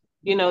women,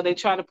 they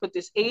try to put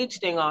this age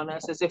thing on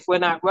us as if we're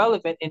not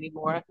relevant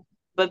anymore.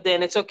 But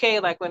then it's okay,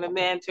 like when a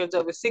man turns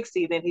over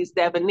 60, then he's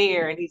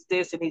debonair and he's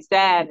this and he's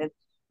that.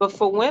 But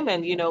for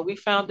women, we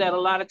found that a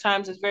lot of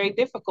times it's very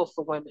difficult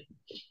for women.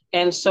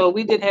 And so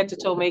we did head to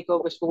toe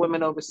makeovers for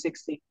women over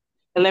 60.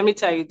 And let me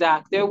tell you,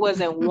 Doc, there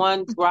wasn't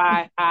one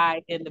dry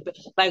eye in the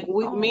like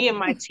me and Oh,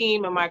 my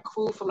team and my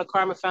crew from the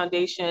Karma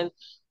Foundation,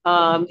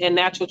 and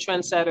Natural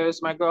Trendsetters,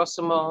 my girl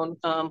Simone,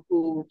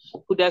 who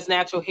does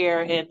natural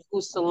hair and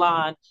whose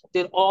salon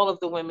did all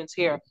of the women's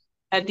hair.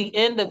 At the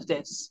end of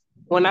this,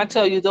 when I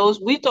tell you those,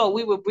 we thought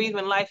we were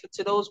breathing life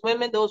into those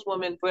women. Those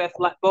women breathed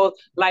both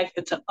life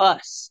into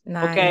us.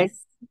 Okay,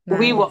 nice.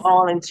 we were Nice.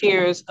 all in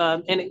tears,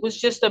 and it was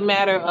just a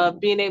matter of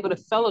being able to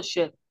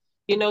fellowship.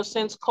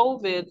 Since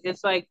COVID,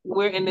 it's like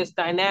we're in this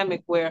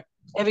dynamic where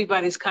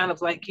everybody's kind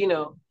of like,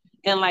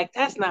 and like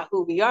that's not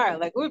who we are.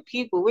 Like we're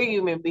people, we're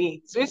human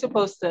beings. We're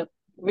supposed to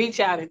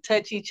reach out and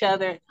touch each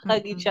other,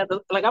 hug each Mm-hmm.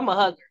 other. Like I'm a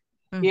hugger,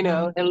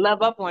 Mm-hmm. and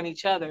love up on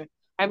each other.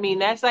 I mean,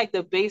 that's like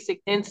the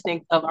basic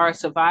instinct of our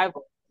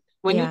survival.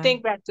 When you Yeah.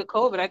 think back to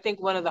COVID, I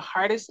think one of the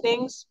hardest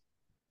things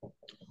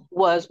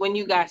was when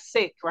you got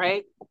sick,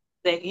 right?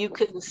 That you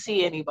couldn't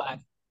see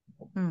anybody,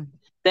 Mm.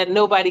 that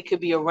nobody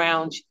could be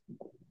around you.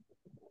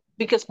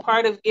 Because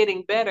part of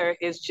getting better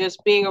is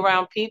just being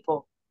around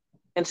people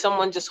and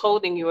someone just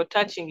holding you or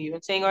touching you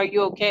and saying, "Are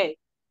you okay?"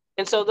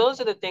 And so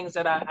those are the things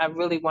that I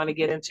really want to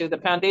get into. The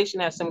foundation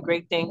has some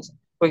great things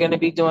we're going to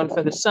be doing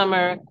for the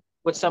summer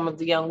with some of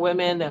the young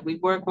women that we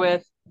work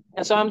with.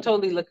 And so I'm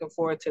totally looking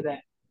forward to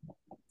that.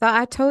 So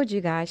I told you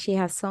guys she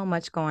has so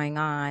much going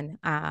on.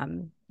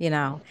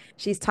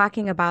 She's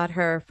talking about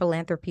her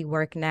philanthropy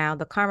work now.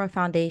 The Karma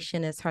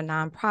Foundation is her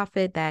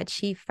nonprofit that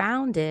she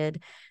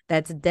founded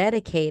that's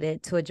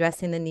dedicated to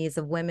addressing the needs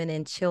of women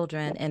and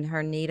children in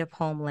her native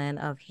homeland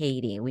of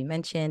Haiti. We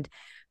mentioned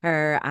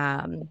her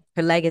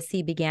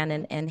legacy began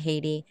in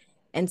Haiti.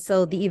 And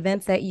so the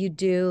events that you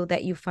do,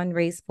 that you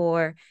fundraise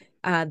for,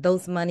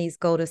 those monies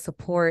go to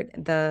support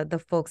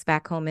the folks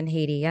back home in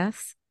Haiti,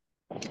 yes?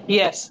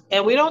 Yes,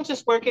 and we don't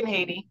just work in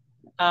Haiti.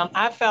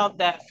 I found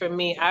that for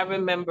me, I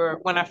remember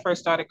when I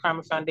first started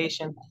Karma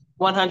Foundation,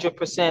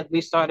 100%,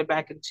 we started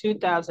back in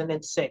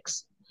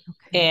 2006.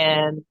 Okay.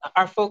 And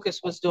our focus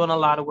was doing a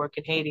lot of work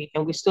in Haiti,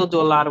 and we still do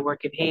a lot of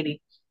work in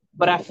Haiti.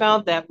 But I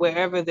found that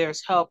wherever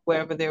there's help,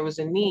 wherever there was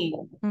a need,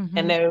 and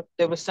Mm-hmm.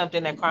 there was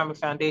something that Karma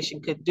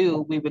Foundation could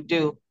do, we would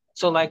do.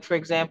 So, like for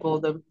example,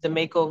 the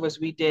makeovers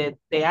we did,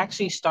 they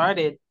actually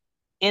started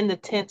in the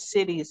tent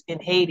cities in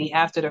Haiti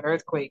after the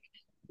earthquake.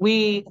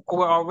 We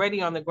were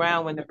already on the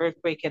ground when the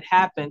earthquake had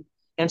happened.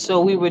 And so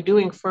we were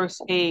doing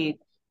first aid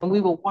and we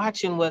were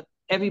watching what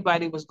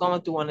everybody was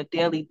going through on a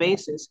daily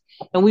basis.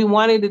 And we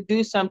wanted to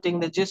do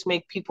something to just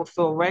make people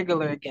feel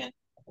regular again.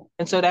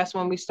 And so that's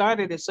when we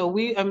started it. So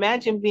we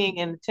imagine being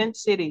in the tent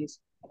cities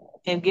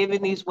and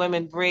giving these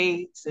women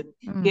braids and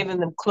Mm. giving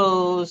them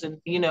clothes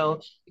and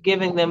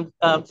giving them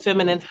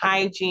feminine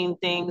hygiene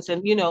things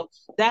and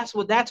that's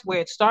where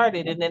it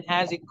started and then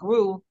as it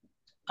grew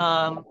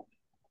um,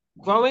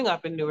 growing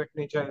up in Newark,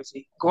 New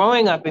Jersey,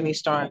 growing up in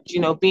East Orange,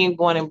 being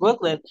born in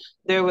Brooklyn,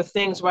 there were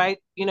things right,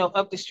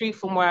 up the street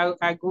from where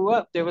I grew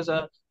up. There was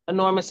a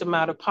enormous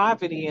amount of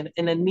poverty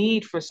and a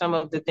need for some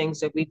of the things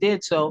that we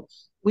did. So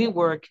we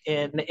work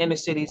in the inner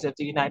cities of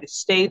the United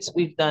States.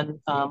 We've done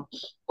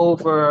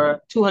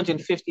over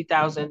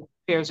 250,000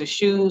 pairs of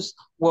shoes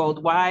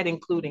worldwide,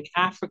 including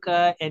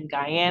Africa and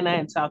Guyana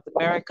and South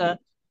America.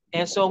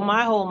 And so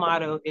my whole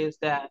motto is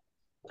that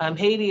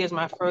Haiti is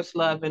my first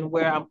love and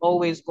where I'm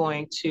always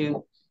going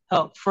to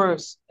help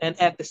first. And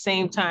at the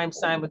same time,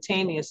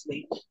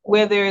 simultaneously,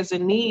 where there is a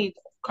need,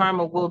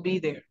 karma will be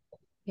there.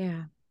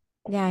 Yeah.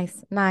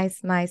 Nice,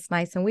 nice, nice,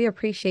 nice. And we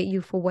appreciate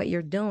you for what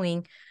you're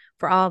doing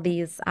for all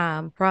these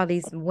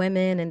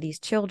women and these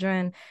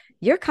children.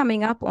 You're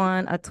coming up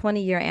on a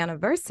 20-year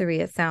anniversary,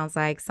 it sounds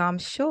like. So I'm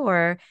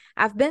sure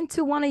I've been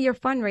to one of your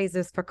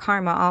fundraisers for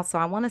Karma also.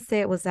 I want to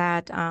say it was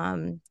at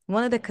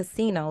one of the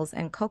casinos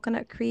in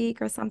Coconut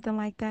Creek or something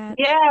like that.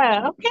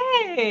 Yeah, It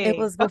okay,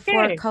 was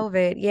before okay.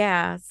 COVID.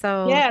 Yeah.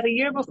 So, Yeah, the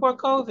year before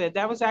COVID,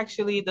 that was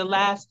actually the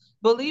last,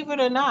 believe it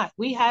or not,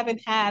 we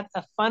haven't had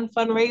a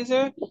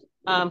fundraiser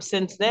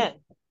since then.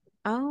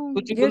 oh,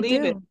 Would you you're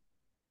believe it? due.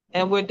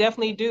 And we're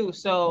definitely due.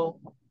 So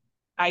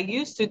I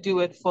used to do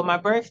it for my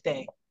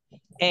birthday.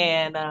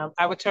 And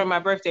I would turn my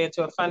birthday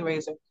into a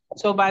fundraiser.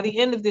 So by the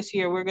end of this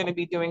year, we're going to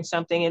be doing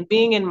something. And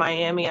being in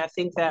Miami, I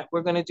think that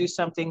we're going to do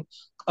something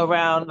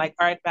around like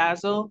Art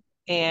Basel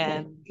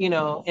and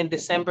in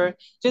December,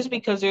 just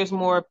because there's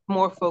more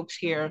folks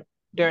here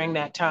during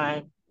that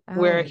time. Oh,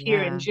 Where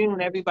here in yeah.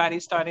 June,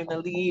 everybody's starting to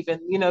leave,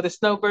 and the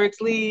snowbirds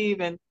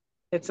leave, and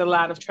it's a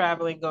lot of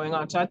traveling going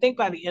on. So I think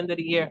by the end of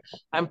the year,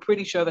 I'm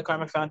pretty sure the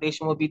Karma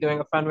Foundation will be doing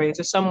a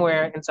fundraiser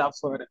somewhere in South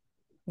Florida.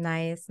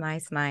 Nice,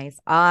 nice, nice.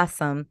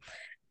 Awesome.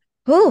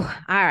 Whew.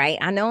 All right.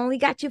 I know I only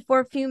got you for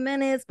a few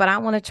minutes, but I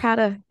want to try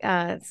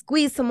to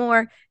squeeze some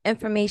more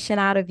information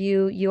out of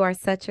you. You are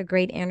such a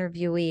great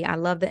interviewee. I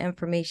love the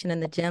information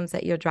and the gems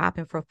that you're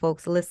dropping for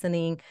folks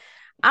listening.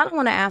 I don't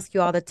want to ask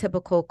you all the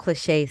typical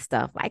cliche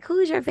stuff like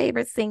who's your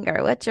favorite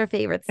singer? What's your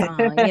favorite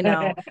song?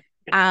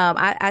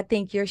 I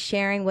think you're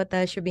sharing with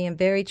us. You're being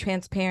very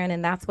transparent,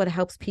 and that's what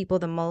helps people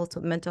the most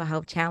with mental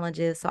health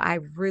challenges. So I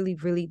really,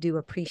 really do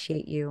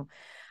appreciate you.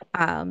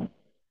 Um,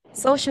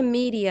 Social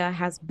media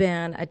has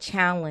been a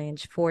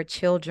challenge for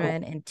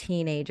children and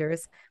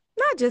teenagers,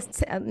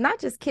 not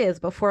just kids,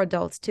 but for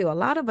adults too. A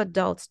lot of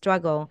adults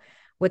struggle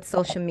with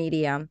social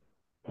media,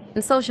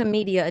 and social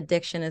media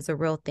addiction is a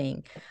real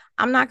thing.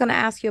 I'm not going to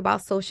ask you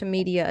about social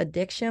media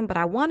addiction, but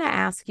I want to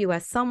ask you,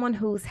 as someone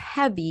who's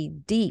heavy,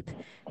 deep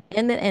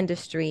in the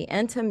industry,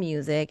 into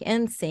music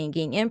and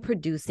singing and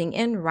producing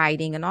and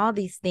writing and all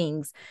these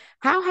things,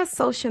 how has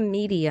social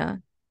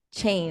media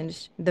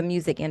changed the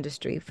music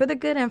industry for the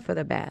good and for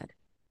the bad?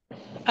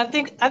 I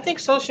think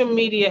social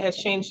media has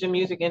changed the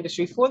music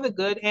industry for the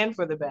good and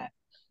for the bad.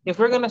 If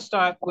we're going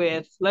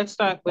to let's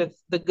start with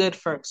the good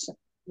first.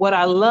 What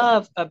I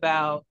love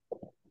about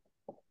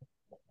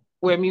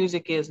where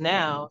music is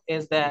now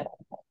is that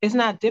it's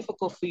not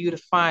difficult for you to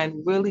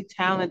find really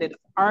talented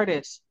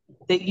artists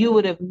that you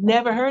would have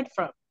never heard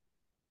from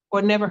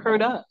or never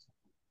heard of.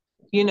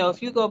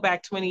 If you go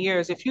back 20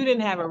 years, if you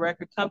didn't have a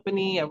record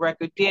company, a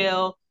record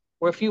deal,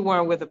 or if you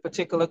weren't with a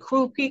particular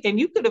crew, and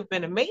you could have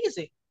been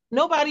amazing,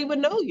 nobody would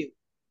know you.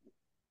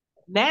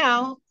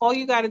 Now, all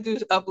you got to do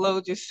is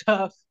upload your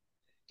stuff,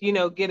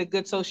 get a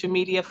good social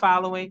media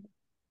following,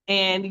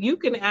 and you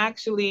can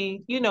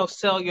actually,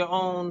 sell your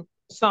own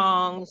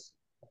songs,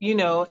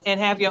 and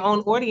have your own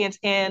audience,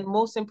 and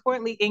most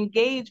importantly,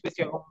 engage with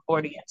your own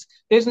audience.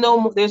 There's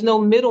no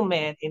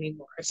middleman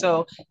anymore.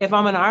 So if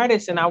I'm an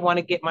artist and I want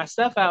to get my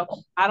stuff out,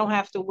 I don't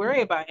have to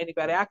worry about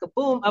anybody. I could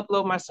boom,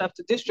 upload my stuff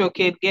to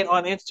DistroKid, get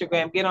on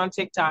Instagram, get on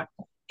TikTok,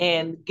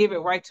 and give it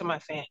right to my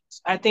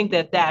fans. I think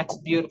that that's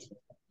beautiful.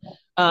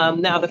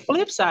 Now, the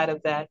flip side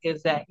of that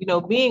is that,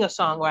 being a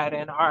songwriter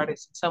and an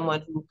artist,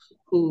 someone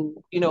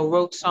who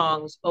wrote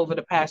songs over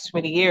the past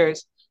 20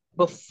 years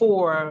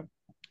before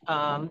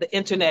the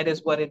internet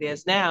is what it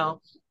is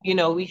now,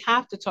 we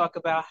have to talk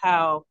about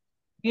how,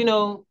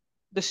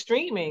 the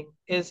streaming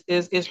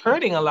is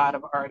hurting a lot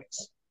of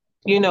artists.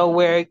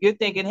 Where you're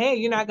thinking,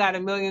 hey, I got a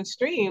million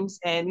streams,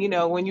 and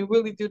when you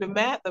really do the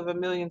math of a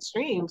million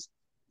streams,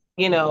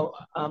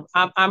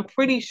 I'm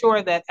pretty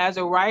sure that as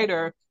a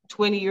writer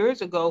 20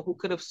 years ago who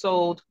could have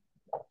sold,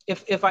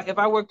 if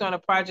I worked on a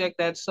project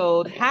that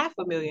sold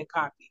 500,000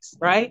 copies,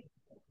 right?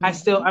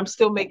 I'm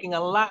still making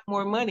a lot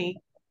more money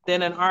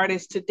than an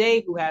artist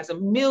today who has a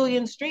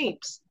million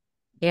streams.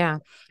 Yeah.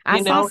 I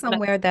You saw know,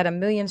 somewhere that a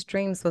million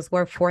streams was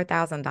worth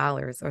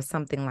 $4,000 or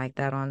something like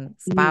that on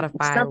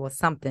Spotify some, or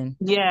something.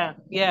 yeah,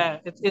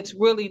 it's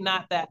really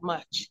not that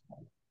much.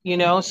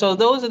 So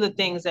those are the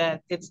things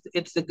that it's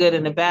the good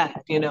and the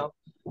bad.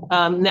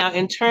 Now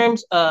in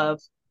terms of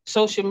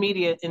social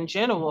media in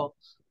general,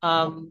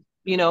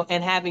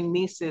 and having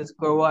nieces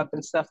grow up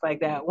and stuff like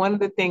that, one of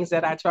the things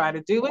that I try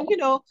to do, and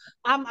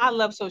I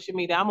love social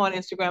media. I'm on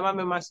Instagram, I'm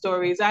in my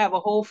stories, I have a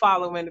whole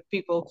following of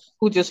people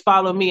who just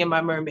follow me and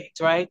my mermaids,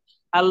 right?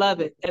 I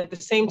love it. At the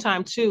same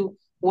time too,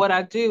 what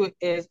I do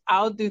is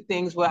I'll do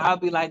things where I'll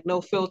be like,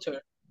 no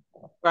filter,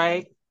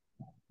 right?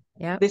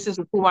 Yep. This is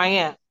who I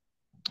am,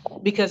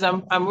 because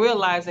I'm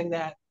realizing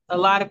that a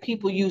lot of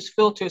people use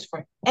filters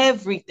for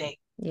everything,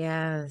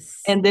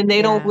 Yes. and then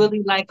they don't Yeah.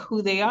 really like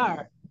who they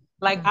are.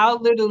 Like, Mm. I'll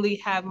literally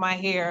have my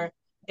hair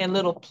in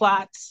little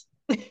plots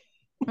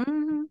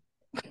Hmm.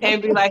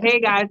 and be like, hey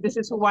guys, this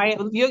is who I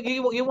am.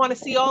 You want to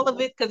see all of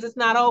it, because it's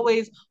not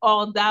always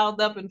all dialed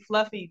up and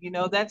fluffy.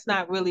 That's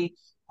not really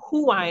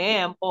who I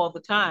am all the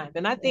time.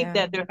 And I think Yeah.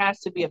 that there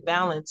has to be a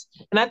balance.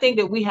 And I think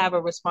that we have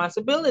a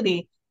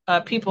responsibility,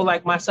 people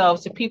like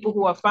myself, to people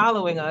who are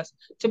following us,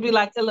 to be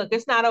like, hey, look,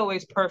 it's not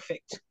always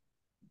perfect.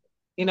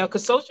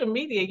 Because social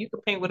media, you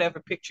can paint whatever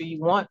picture you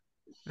want.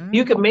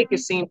 You can make it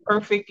Hmm. seem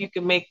perfect. You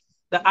can make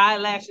the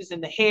eyelashes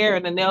and the hair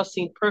and the nails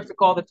seem perfect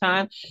all the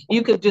time.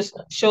 You could just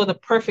show the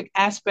perfect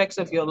aspects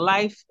of your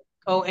life.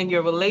 Oh, and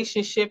your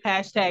relationship,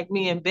 hashtag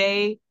me and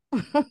bae.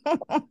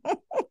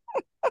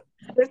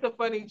 It's a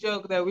funny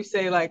joke that we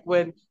say, like,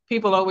 when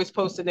people always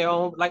post in their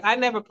own, like, I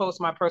never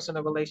post my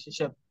personal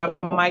relationship. I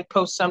might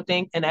post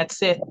something and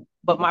that's it.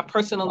 But my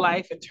personal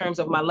life, in terms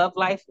of my love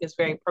life, is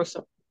very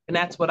personal. And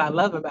that's what I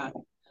love about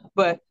it.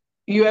 But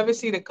you ever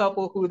see the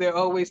couple who they're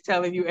always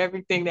telling you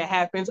everything that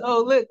happens?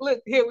 Oh,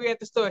 look, here we're at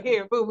the store.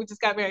 Here, boom, we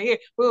just got married. Here,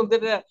 boom, da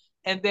da.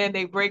 And then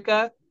they break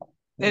up.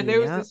 And there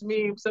was Yep. this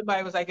meme.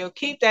 Somebody was like, "Yo,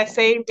 keep that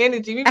same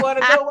energy. We want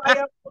to know why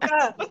y'all broke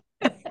up,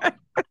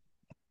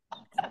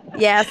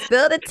 Yeah,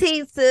 spill the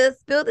tea, sis.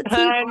 Spill the tea,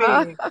 bro.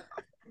 honey."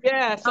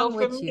 Yeah. So I'm for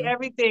with me, you.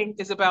 everything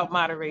is about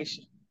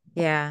moderation.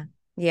 Yeah.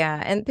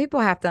 Yeah. And people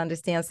have to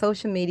understand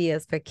social media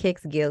is for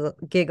kicks,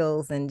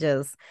 giggles, and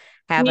just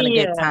having a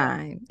good Yeah.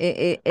 time.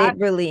 It I,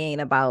 really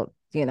ain't about,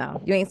 you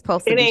ain't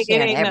supposed to it be ain't it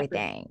sharing ain't nothing.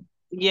 everything.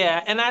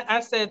 Yeah. And I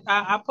said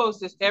I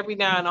post this every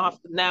now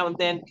and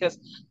then, because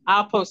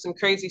I'll post some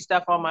crazy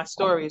stuff on my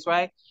stories,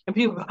 right? And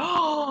people go,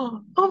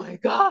 oh my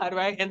God,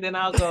 right? And then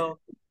I'll go,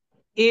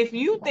 if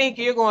you think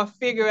you're going to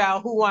figure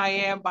out who I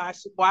am by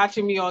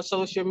watching me on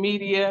social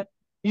media,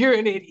 you're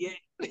an idiot,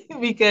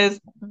 because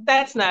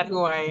that's not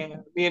who I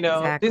am. This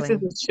is Exactly.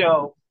 a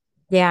show.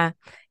 Yeah.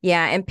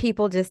 Yeah. And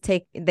people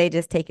they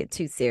just take it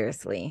too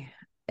seriously.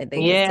 They just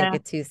take Yeah.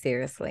 it too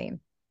seriously.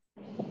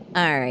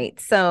 All right.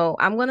 So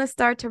I'm going to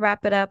start to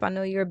wrap it up. I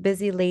know you're a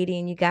busy lady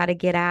and you got to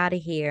get out of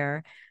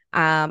here.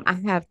 I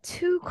have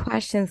two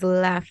questions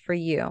left for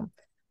you.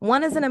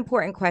 One is an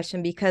important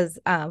question because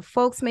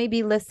folks may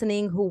be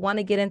listening who want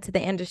to get into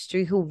the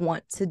industry, who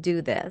want to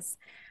do this,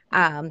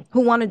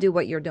 who want to do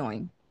what you're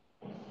doing.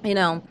 You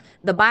know,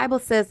 the Bible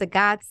says that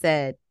God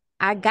said,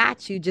 I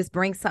got you, just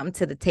bring something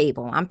to the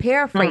table. I'm Mm.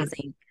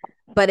 paraphrasing,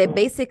 but it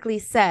basically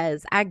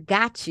says, I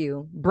got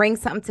you, bring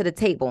something to the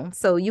table.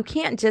 So you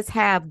can't just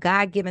have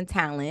God given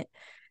talent.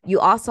 You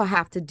also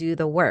have to do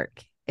the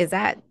work. Is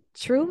that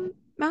true,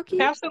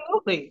 Melky?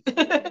 Absolutely.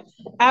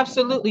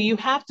 Absolutely. You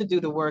have to do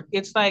the work.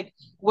 It's like,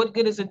 what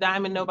good is a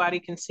diamond nobody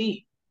can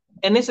see?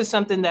 And this is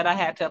something that I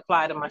had to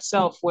apply to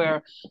myself,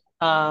 where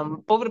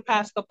over the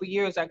past couple of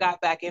years, I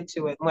got back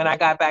into it. When I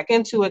got back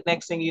into it,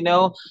 next thing you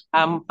know,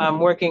 I'm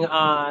working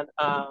on,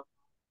 I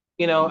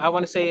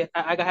want to say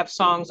I have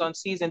songs on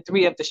season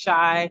 3 of The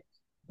Shy,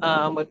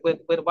 with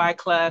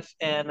Wyclef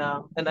and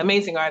an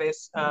amazing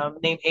artist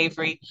named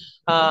Avery.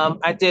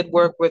 I did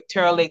work with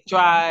Terrell Lake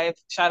Drive.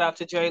 Shout out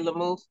to Jerry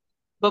Lamouth.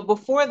 But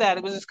before that,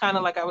 it was just kind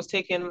of like I was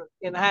taking,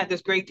 and I had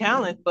this great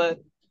talent, but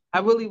I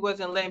really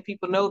wasn't letting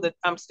people know that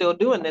I'm still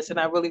doing this, and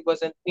I really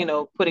wasn't,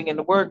 putting in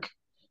the work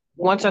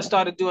once I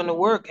started doing the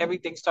work,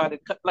 everything started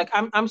like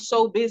I'm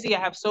so busy. I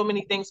have so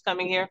many things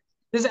coming here.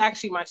 This is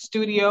actually my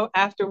studio.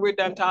 After we're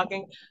done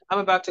talking, I'm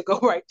about to go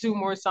write two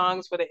more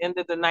songs for the end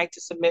of the night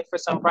to submit for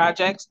some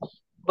projects.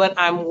 But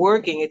I'm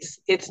working.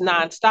 It's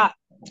nonstop.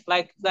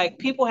 Like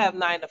people have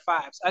 9 to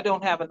 5s. I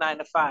don't have a 9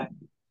 to 5.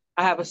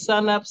 I have a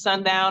sun up,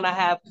 sundown. I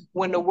have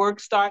when the work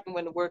start and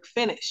when the work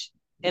finish.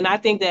 And I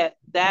think that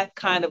that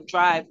kind of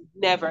drive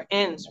never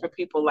ends for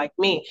people like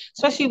me,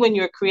 especially when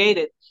you're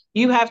creative.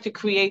 You have to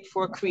create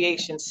for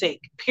creation's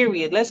sake,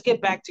 period. Let's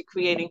get back to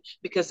creating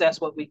because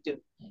that's what we do.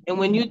 And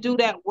when you do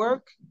that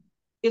work,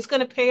 it's going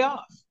to pay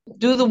off.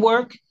 Do the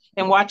work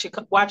and watch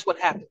what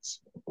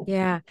happens.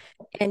 Yeah.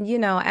 And,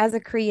 as a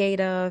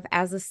creative,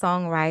 as a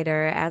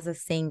songwriter, as a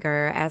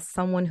singer, as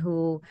someone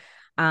who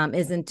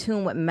is in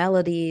tune with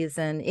melodies,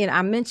 and,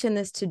 I mentioned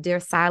this to Dear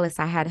Silas.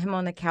 I had him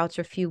on the couch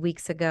a few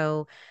weeks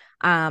ago.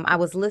 I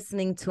was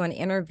listening to an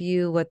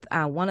interview with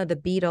one of the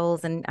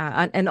Beatles and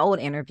an old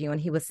interview, and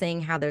he was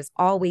saying how there's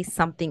always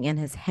something in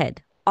his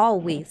head.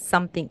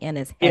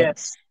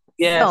 Yes.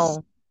 Yes.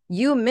 So,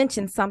 you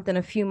mentioned something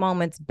a few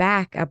moments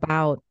back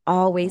about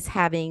always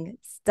having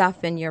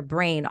stuff in your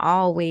brain,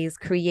 always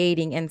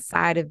creating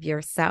inside of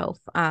yourself.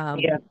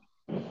 Yeah.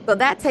 So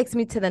that takes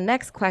me to the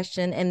next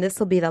question, and this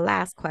will be the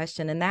last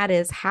question, and that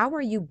is, how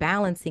are you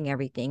balancing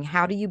everything?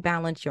 How do you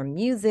balance your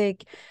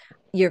music,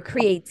 your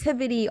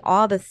creativity,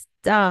 all the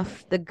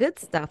stuff, the good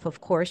stuff, of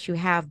course, you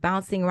have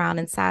bouncing around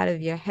inside of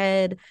your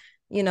head?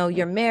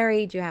 You're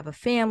married, you have a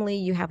family,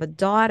 you have a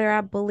daughter,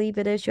 I believe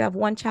it is. You have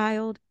one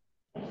child.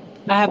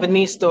 I have a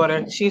niece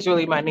daughter. She's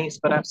really my niece,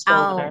 but I've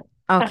stolen her.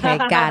 Oh, okay,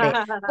 got it.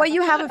 Well,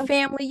 you have a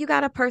family, you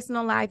got a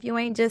personal life. You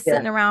ain't just Yeah.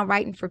 sitting around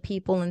writing for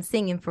people and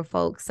singing for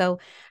folks. So,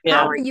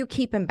 how Yeah. are you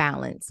keeping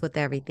balance with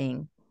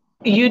everything?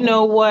 You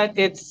know what?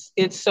 It's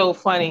so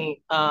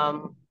funny.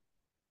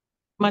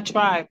 My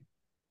tribe.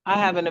 I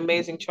have an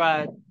amazing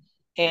tribe,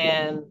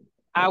 and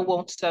I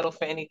won't settle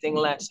for anything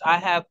less. I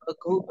have a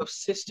group of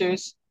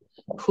sisters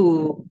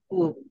who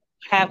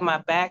have my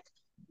back.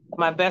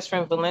 My best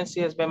friend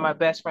Valencia has been my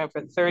best friend for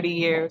 30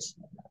 years.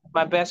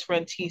 My best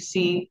friend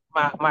TC,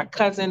 my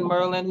cousin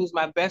Merlin, who's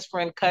my best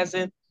friend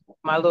cousin,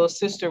 my little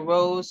sister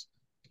Rose,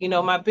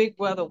 my big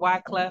brother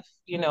Wyclef,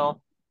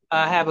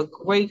 I have a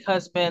great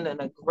husband and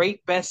a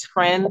great best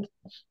friend.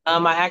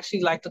 I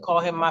actually like to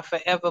call him my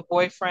forever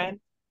boyfriend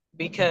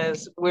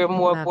because we're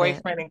more Love it.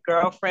 boyfriend and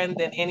girlfriend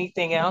than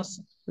anything else.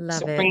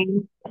 Love it.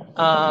 Supreme.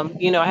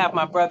 I have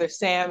my brother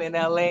Sam in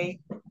LA.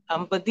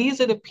 But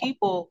these are the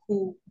people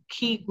who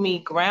keep me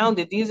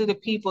grounded. These are the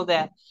people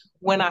that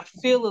when I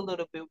feel a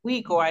little bit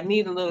weak or I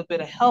need a little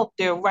bit of help,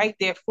 they're right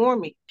there for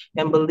me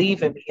and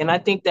believe in me. And I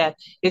think that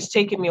it's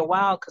taken me a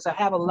while because I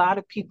have a lot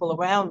of people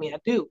around me. I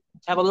do.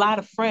 I have a lot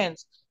of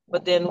friends.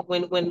 But then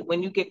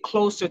when you get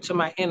closer to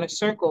my inner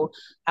circle,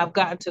 I've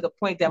gotten to the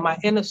point that my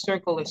inner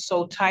circle is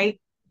so tight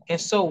and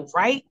so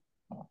right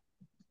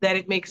that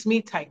it makes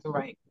me tight and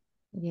right.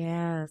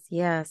 Yes,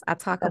 yes. I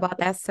talk about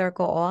that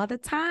circle all the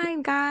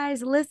time,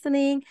 guys,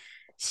 listening.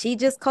 She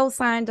just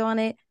co-signed on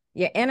it.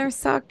 Your inner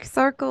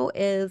circle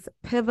is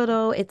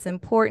pivotal. It's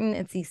important.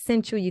 It's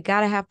essential. You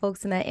got to have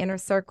folks in that inner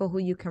circle who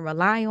you can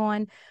rely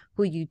on,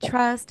 who you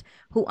trust,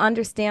 who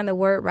understand the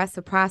word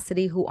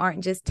reciprocity, who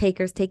aren't just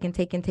takers, taking,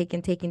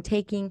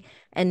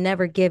 and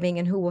never giving,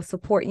 and who will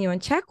support you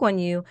and check on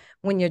you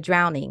when you're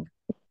drowning.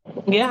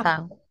 Yeah.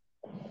 So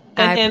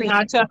I And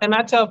appreciate you.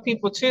 I tell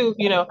people too,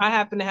 I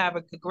happen to have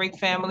a great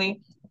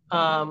family.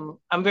 I'm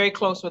very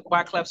close with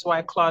Wyclef's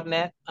wife,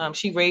 Claudette.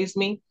 She raised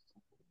me,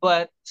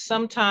 but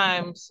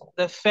sometimes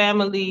the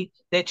family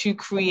that you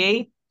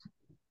create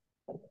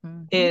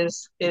Mhm.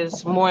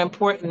 is more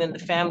important than the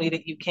family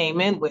that you came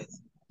in with.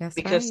 That's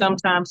Because right.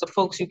 sometimes the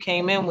folks you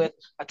came in with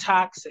are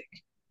toxic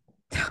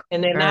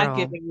and they're not Girl.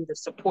 giving you the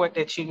support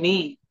that you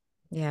need.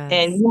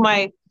 And Yes. you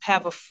might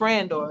have a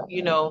friend or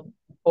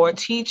a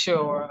teacher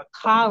or a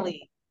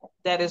colleague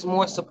that is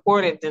more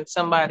supportive than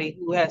somebody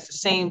who has the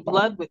same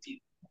blood with you.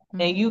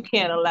 And you Mhm.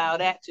 can't allow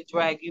that to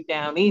drag you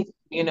down either.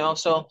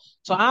 So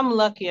I'm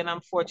lucky and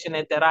I'm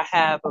fortunate that I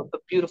have a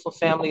beautiful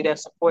family that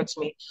supports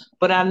me,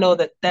 but I know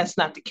that that's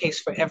not the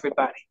case for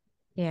everybody.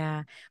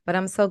 Yeah, but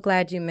I'm so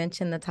glad you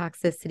mentioned the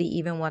toxicity,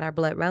 even with our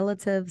blood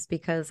relatives,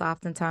 because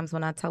oftentimes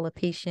when I tell a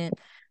patient,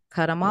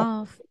 cut them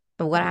off.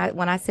 But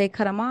when I say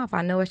cut them off,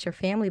 I know it's your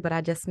family, but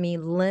I just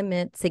mean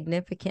limit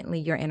significantly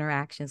your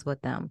interactions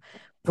with them.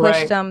 Push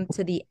Right. them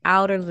to the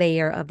outer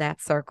layer of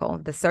that circle.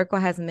 The circle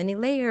has many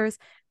layers.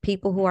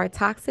 People who are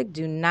toxic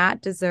do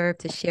not deserve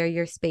to share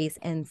your space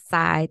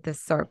inside the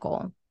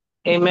circle.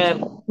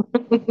 Amen.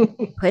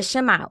 Push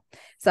them out.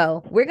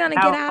 So we're going to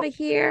get out Powerful. of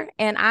here,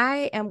 and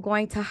I am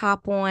going to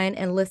hop on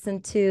and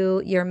listen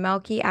to your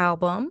Melky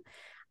album.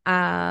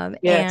 Yes.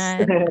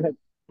 And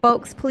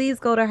folks, please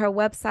go to her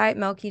website,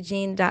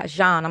 Jean.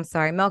 I'm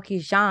sorry,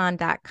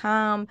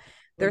 melkyjean.com.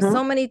 There's Mhm.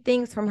 so many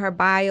things from her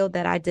bio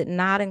that I did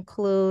not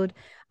include.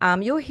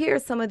 You'll hear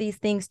some of these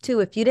things too.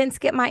 If you didn't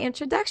skip my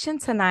introduction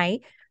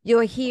tonight,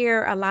 you'll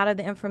hear a lot of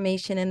the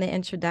information in the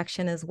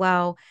introduction as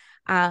well.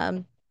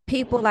 Um,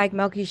 people like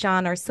Melky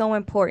Jean are so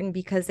important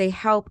because they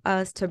help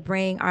us to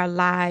bring our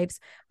lives,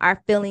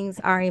 our feelings,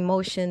 our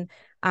emotion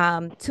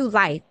to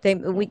life.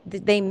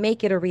 They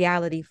make it a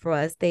reality for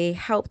us. They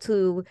help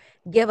to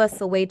give us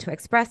a way to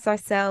express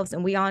ourselves.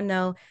 And we all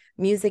know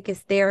music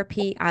is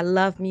therapy. I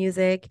love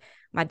music.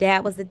 My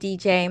dad was a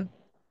DJ,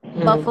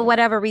 but for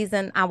whatever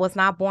reason, I was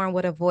not born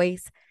with a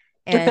voice.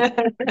 And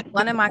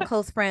one of my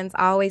close friends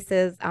always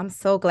says, "I'm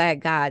so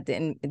glad God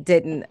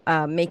didn't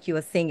make you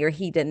a singer.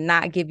 He did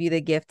not give you the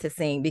gift to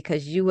sing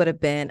because you would have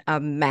been a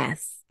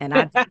mess." And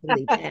I do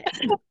believe that.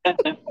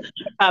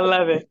 I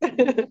love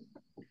it.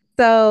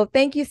 So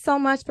thank you so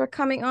much for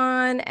coming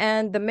on.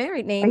 And the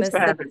married name Thanks is for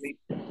having me.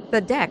 the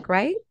deck,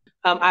 right?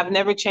 I've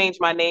never changed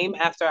my name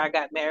after I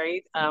got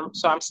married,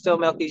 so I'm still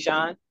Melky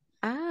Jean.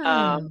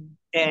 Oh,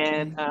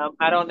 And okay.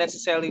 I don't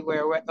necessarily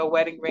wear a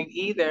wedding ring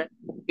either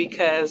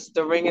because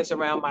the ring is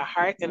around my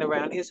heart and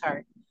around his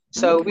heart.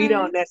 So we Okay.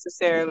 don't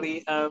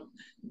necessarily,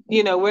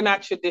 we're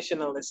not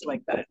traditionalists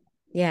like that.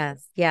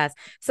 Yes, yes.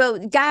 So,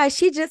 guys,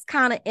 she just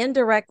kind of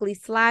indirectly,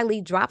 slyly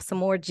dropped some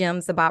more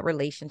gems about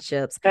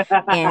relationships.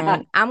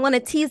 And I'm going to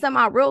tease them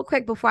out real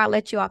quick before I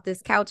let you off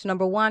this couch.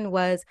 Number one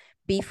was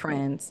be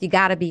friends. You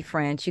got to be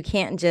friends. You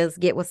can't just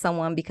get with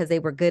someone because they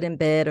were good in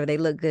bed or they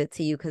look good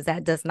to you, because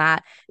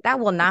that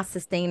will not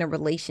sustain a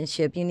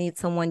relationship. You need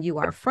someone you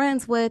are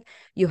friends with.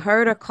 You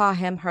heard her call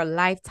him her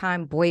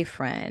lifetime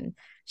boyfriend.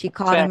 She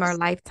called him her Facts.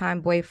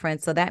 lifetime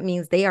boyfriend. So that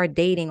means they are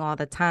dating all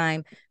the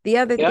time. The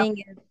other Yep. thing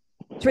is,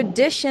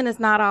 tradition is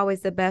not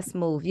always the best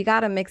move. You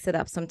got to mix it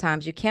up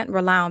sometimes. You can't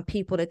rely on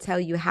people to tell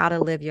you how to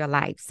live your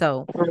life.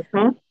 So,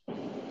 Mm-hmm.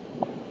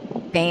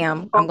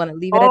 bam, I'm going to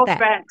leave it at All that.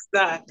 facts,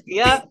 Doc.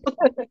 Yep.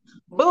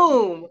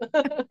 Boom.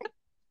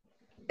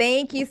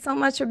 Thank you so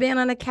much for being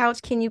on the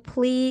couch. Can you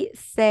please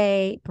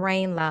say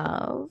brain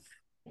love?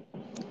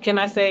 Can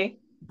I say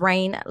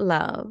Brain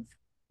love.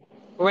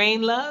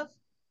 rain love?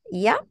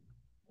 Yep.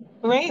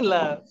 Rain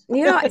love.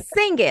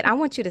 Sing it. I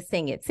want you to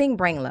sing it. Sing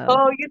brain love.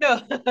 Oh,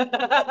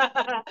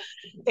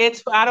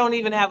 I don't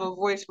even have a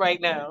voice right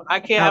now. I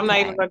can't, I'm not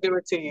even Okay. gonna do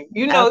it to you.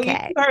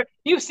 Okay.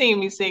 You've seen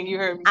me sing, you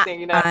heard me I,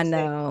 sing, you know how I to sing.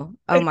 know.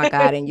 Oh my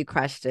God. And you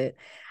crushed it.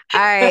 All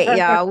right,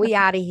 y'all. We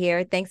out of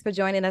here. Thanks for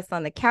joining us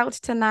on the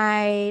couch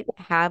tonight.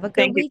 Have a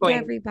good Thank you, week, Queen.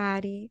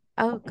 everybody.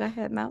 Oh, go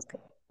ahead, Malk.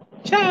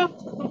 Ciao.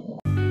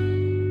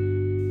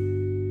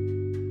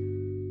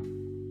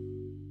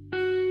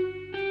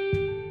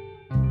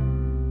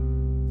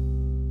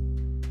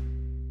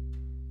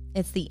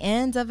 It's the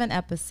end of an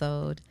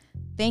episode.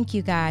 Thank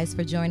you guys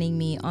for joining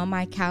me on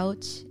my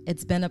couch.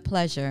 It's been a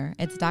pleasure.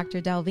 It's Dr.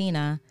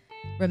 Delvina.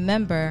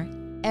 Remember,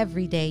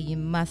 every day you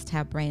must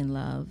have brain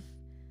love.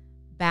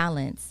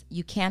 Balance.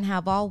 You can't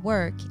have all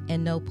work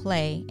and no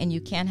play, and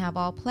you can't have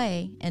all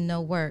play and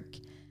no work.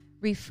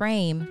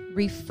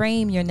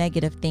 Reframe your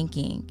negative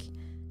thinking.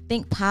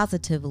 Think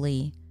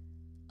positively.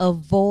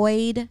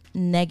 Avoid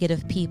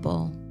negative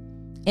people.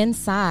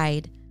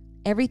 Inside,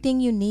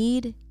 everything you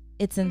need,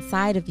 it's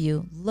inside of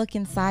you. Look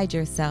inside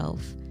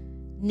yourself.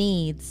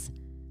 Needs.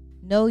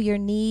 Know your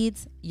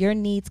needs. Your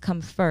needs come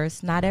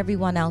first, not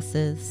everyone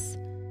else's.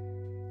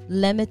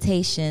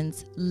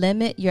 Limitations.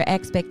 Limit your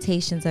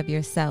expectations of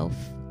yourself.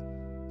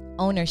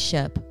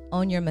 Ownership.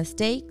 Own your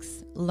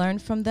mistakes, learn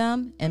from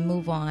them, and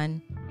move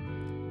on.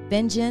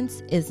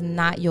 Vengeance is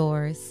not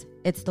yours.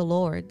 It's the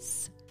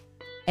Lord's.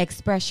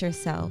 Express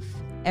yourself.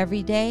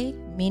 Every day,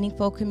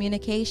 meaningful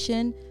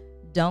communication.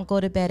 Don't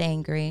go to bed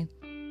angry.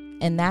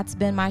 And that's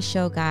been my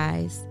show,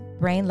 guys.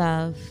 Brain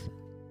love.